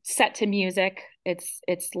set to music.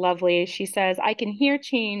 It's lovely. She says, "I can hear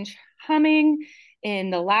change humming in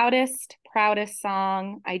the loudest, proudest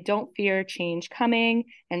song. I don't fear change coming,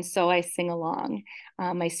 and so I sing along."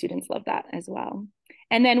 My students love that as well.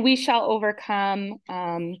 And then We Shall Overcome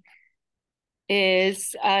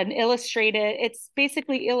is an illustrated, it's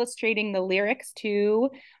basically illustrating the lyrics to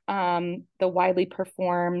the widely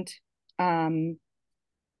performed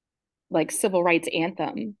like civil rights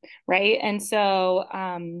anthem, right? And so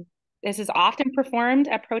this is often performed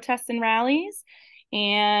at protests and rallies.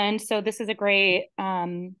 And so this is a great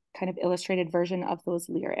kind of illustrated version of those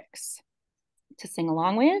lyrics to sing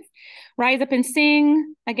along with. Rise Up and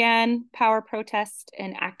Sing, again, power, protest,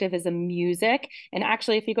 and activism music. And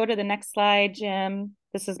actually, if you go to the next slide, Jim,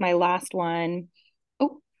 this is my last one.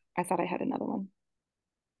 Oh, I thought I had another one.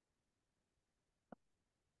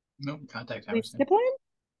 No, contact We hours. skip one?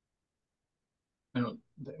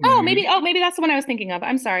 Maybe maybe that's the one I was thinking of.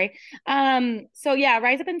 I'm sorry. So yeah,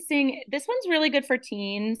 Rise Up and Sing. This one's really good for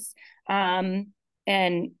teens.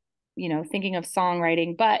 And thinking of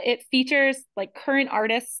songwriting, but it features like current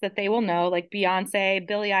artists that they will know, like Beyonce,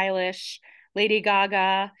 Billie Eilish, Lady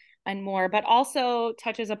Gaga, and more, but also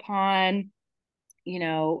touches upon,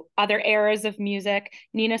 other eras of music,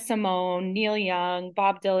 Nina Simone, Neil Young,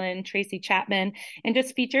 Bob Dylan, Tracy Chapman, and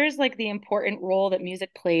just features like the important role that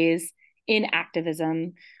music plays in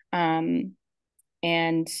activism,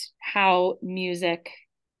 and how music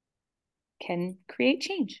can create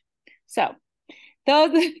change. So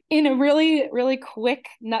those, in a really, really quick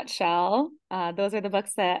nutshell, those are the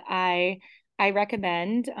books that I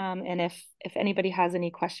recommend. And if anybody has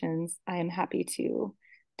any questions, I am happy to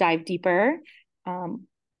dive deeper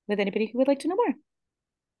with anybody who would like to know more.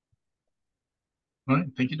 All right,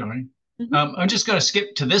 thank you, Dorie. I'm just going to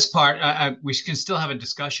skip to this part. We can still have a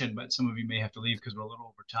discussion, but some of you may have to leave because we're a little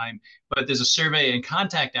over time. But there's a survey and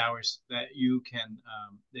contact hours that you can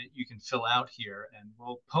fill out here, and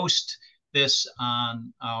we'll post this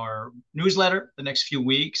on our newsletter the next few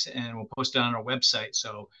weeks, and we'll post it on our website,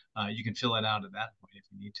 so you can fill it out at that point if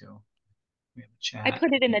you need to. We have a chat. I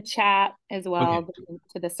put it in the chat as well, okay. the link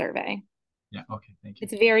to the survey. Yeah, okay, thank you.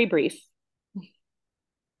 It's very brief.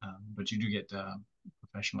 But you do get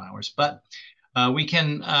professional hours. But we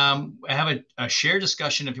can have a share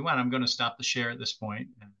discussion if you want. I'm going to stop the share at this point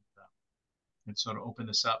and sort of open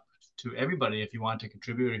this up to everybody if you want to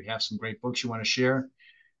contribute, if you have some great books you want to share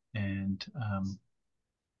and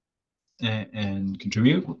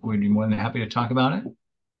contribute. We'd be more than happy to talk about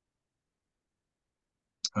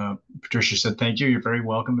it. Patricia said, thank you. You're very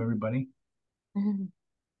welcome, everybody.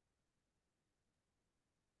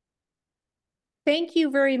 Thank you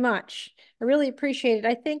very much. I really appreciate it.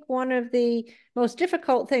 I think one of the most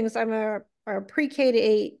difficult things, I'm a pre-K to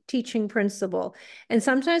 8 teaching principal, and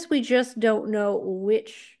sometimes we just don't know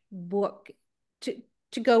which book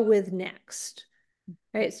to go with next.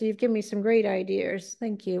 Right, so you've given me some great ideas.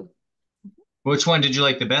 Thank you. Which one did you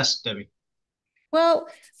like the best, Debbie? Well,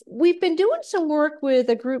 we've been doing some work with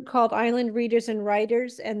a group called Island Readers and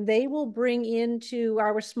Writers, and they will bring into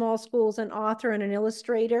our small schools an author and an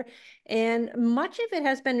illustrator. And much of it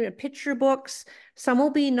has been picture books. Some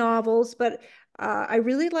will be novels, but I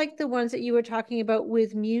really like the ones that you were talking about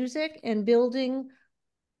with music and building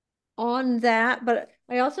on that. But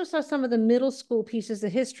I also saw some of the middle school pieces, the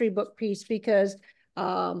history book piece, because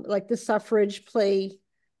like the suffrage play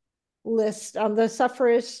list, the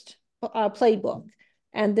suffragist playbook.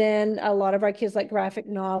 And then a lot of our kids like graphic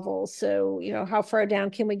novels. So, how far down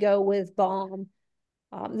can we go with Bomb,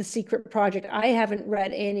 The Secret Project? I haven't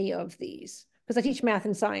read any of these because I teach math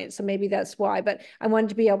and science, so maybe that's why, but I wanted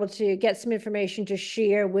to be able to get some information to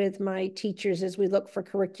share with my teachers as we look for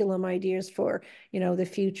curriculum ideas for, the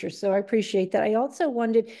future. So I appreciate that. I also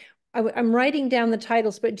wondered, I'm writing down the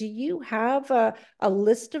titles, but do you have a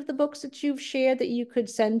list of the books that you've shared that you could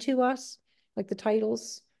send to us, like the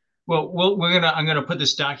titles? Well, I'm gonna put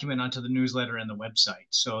this document onto the newsletter and the website,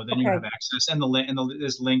 so then you Okay. have access, and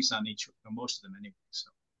there's links on most of them anyway. So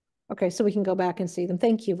Okay, so we can go back and see them.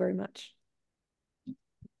 Thank you very much.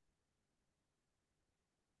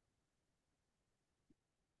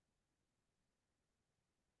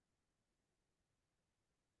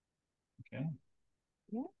 okay.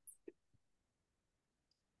 Yeah.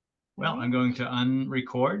 Well, I'm going to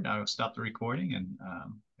unrecord. I'll stop the recording, and I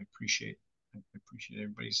appreciate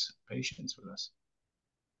everybody's patience with us.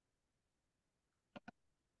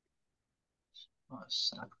 Oh,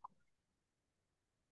 stop recording.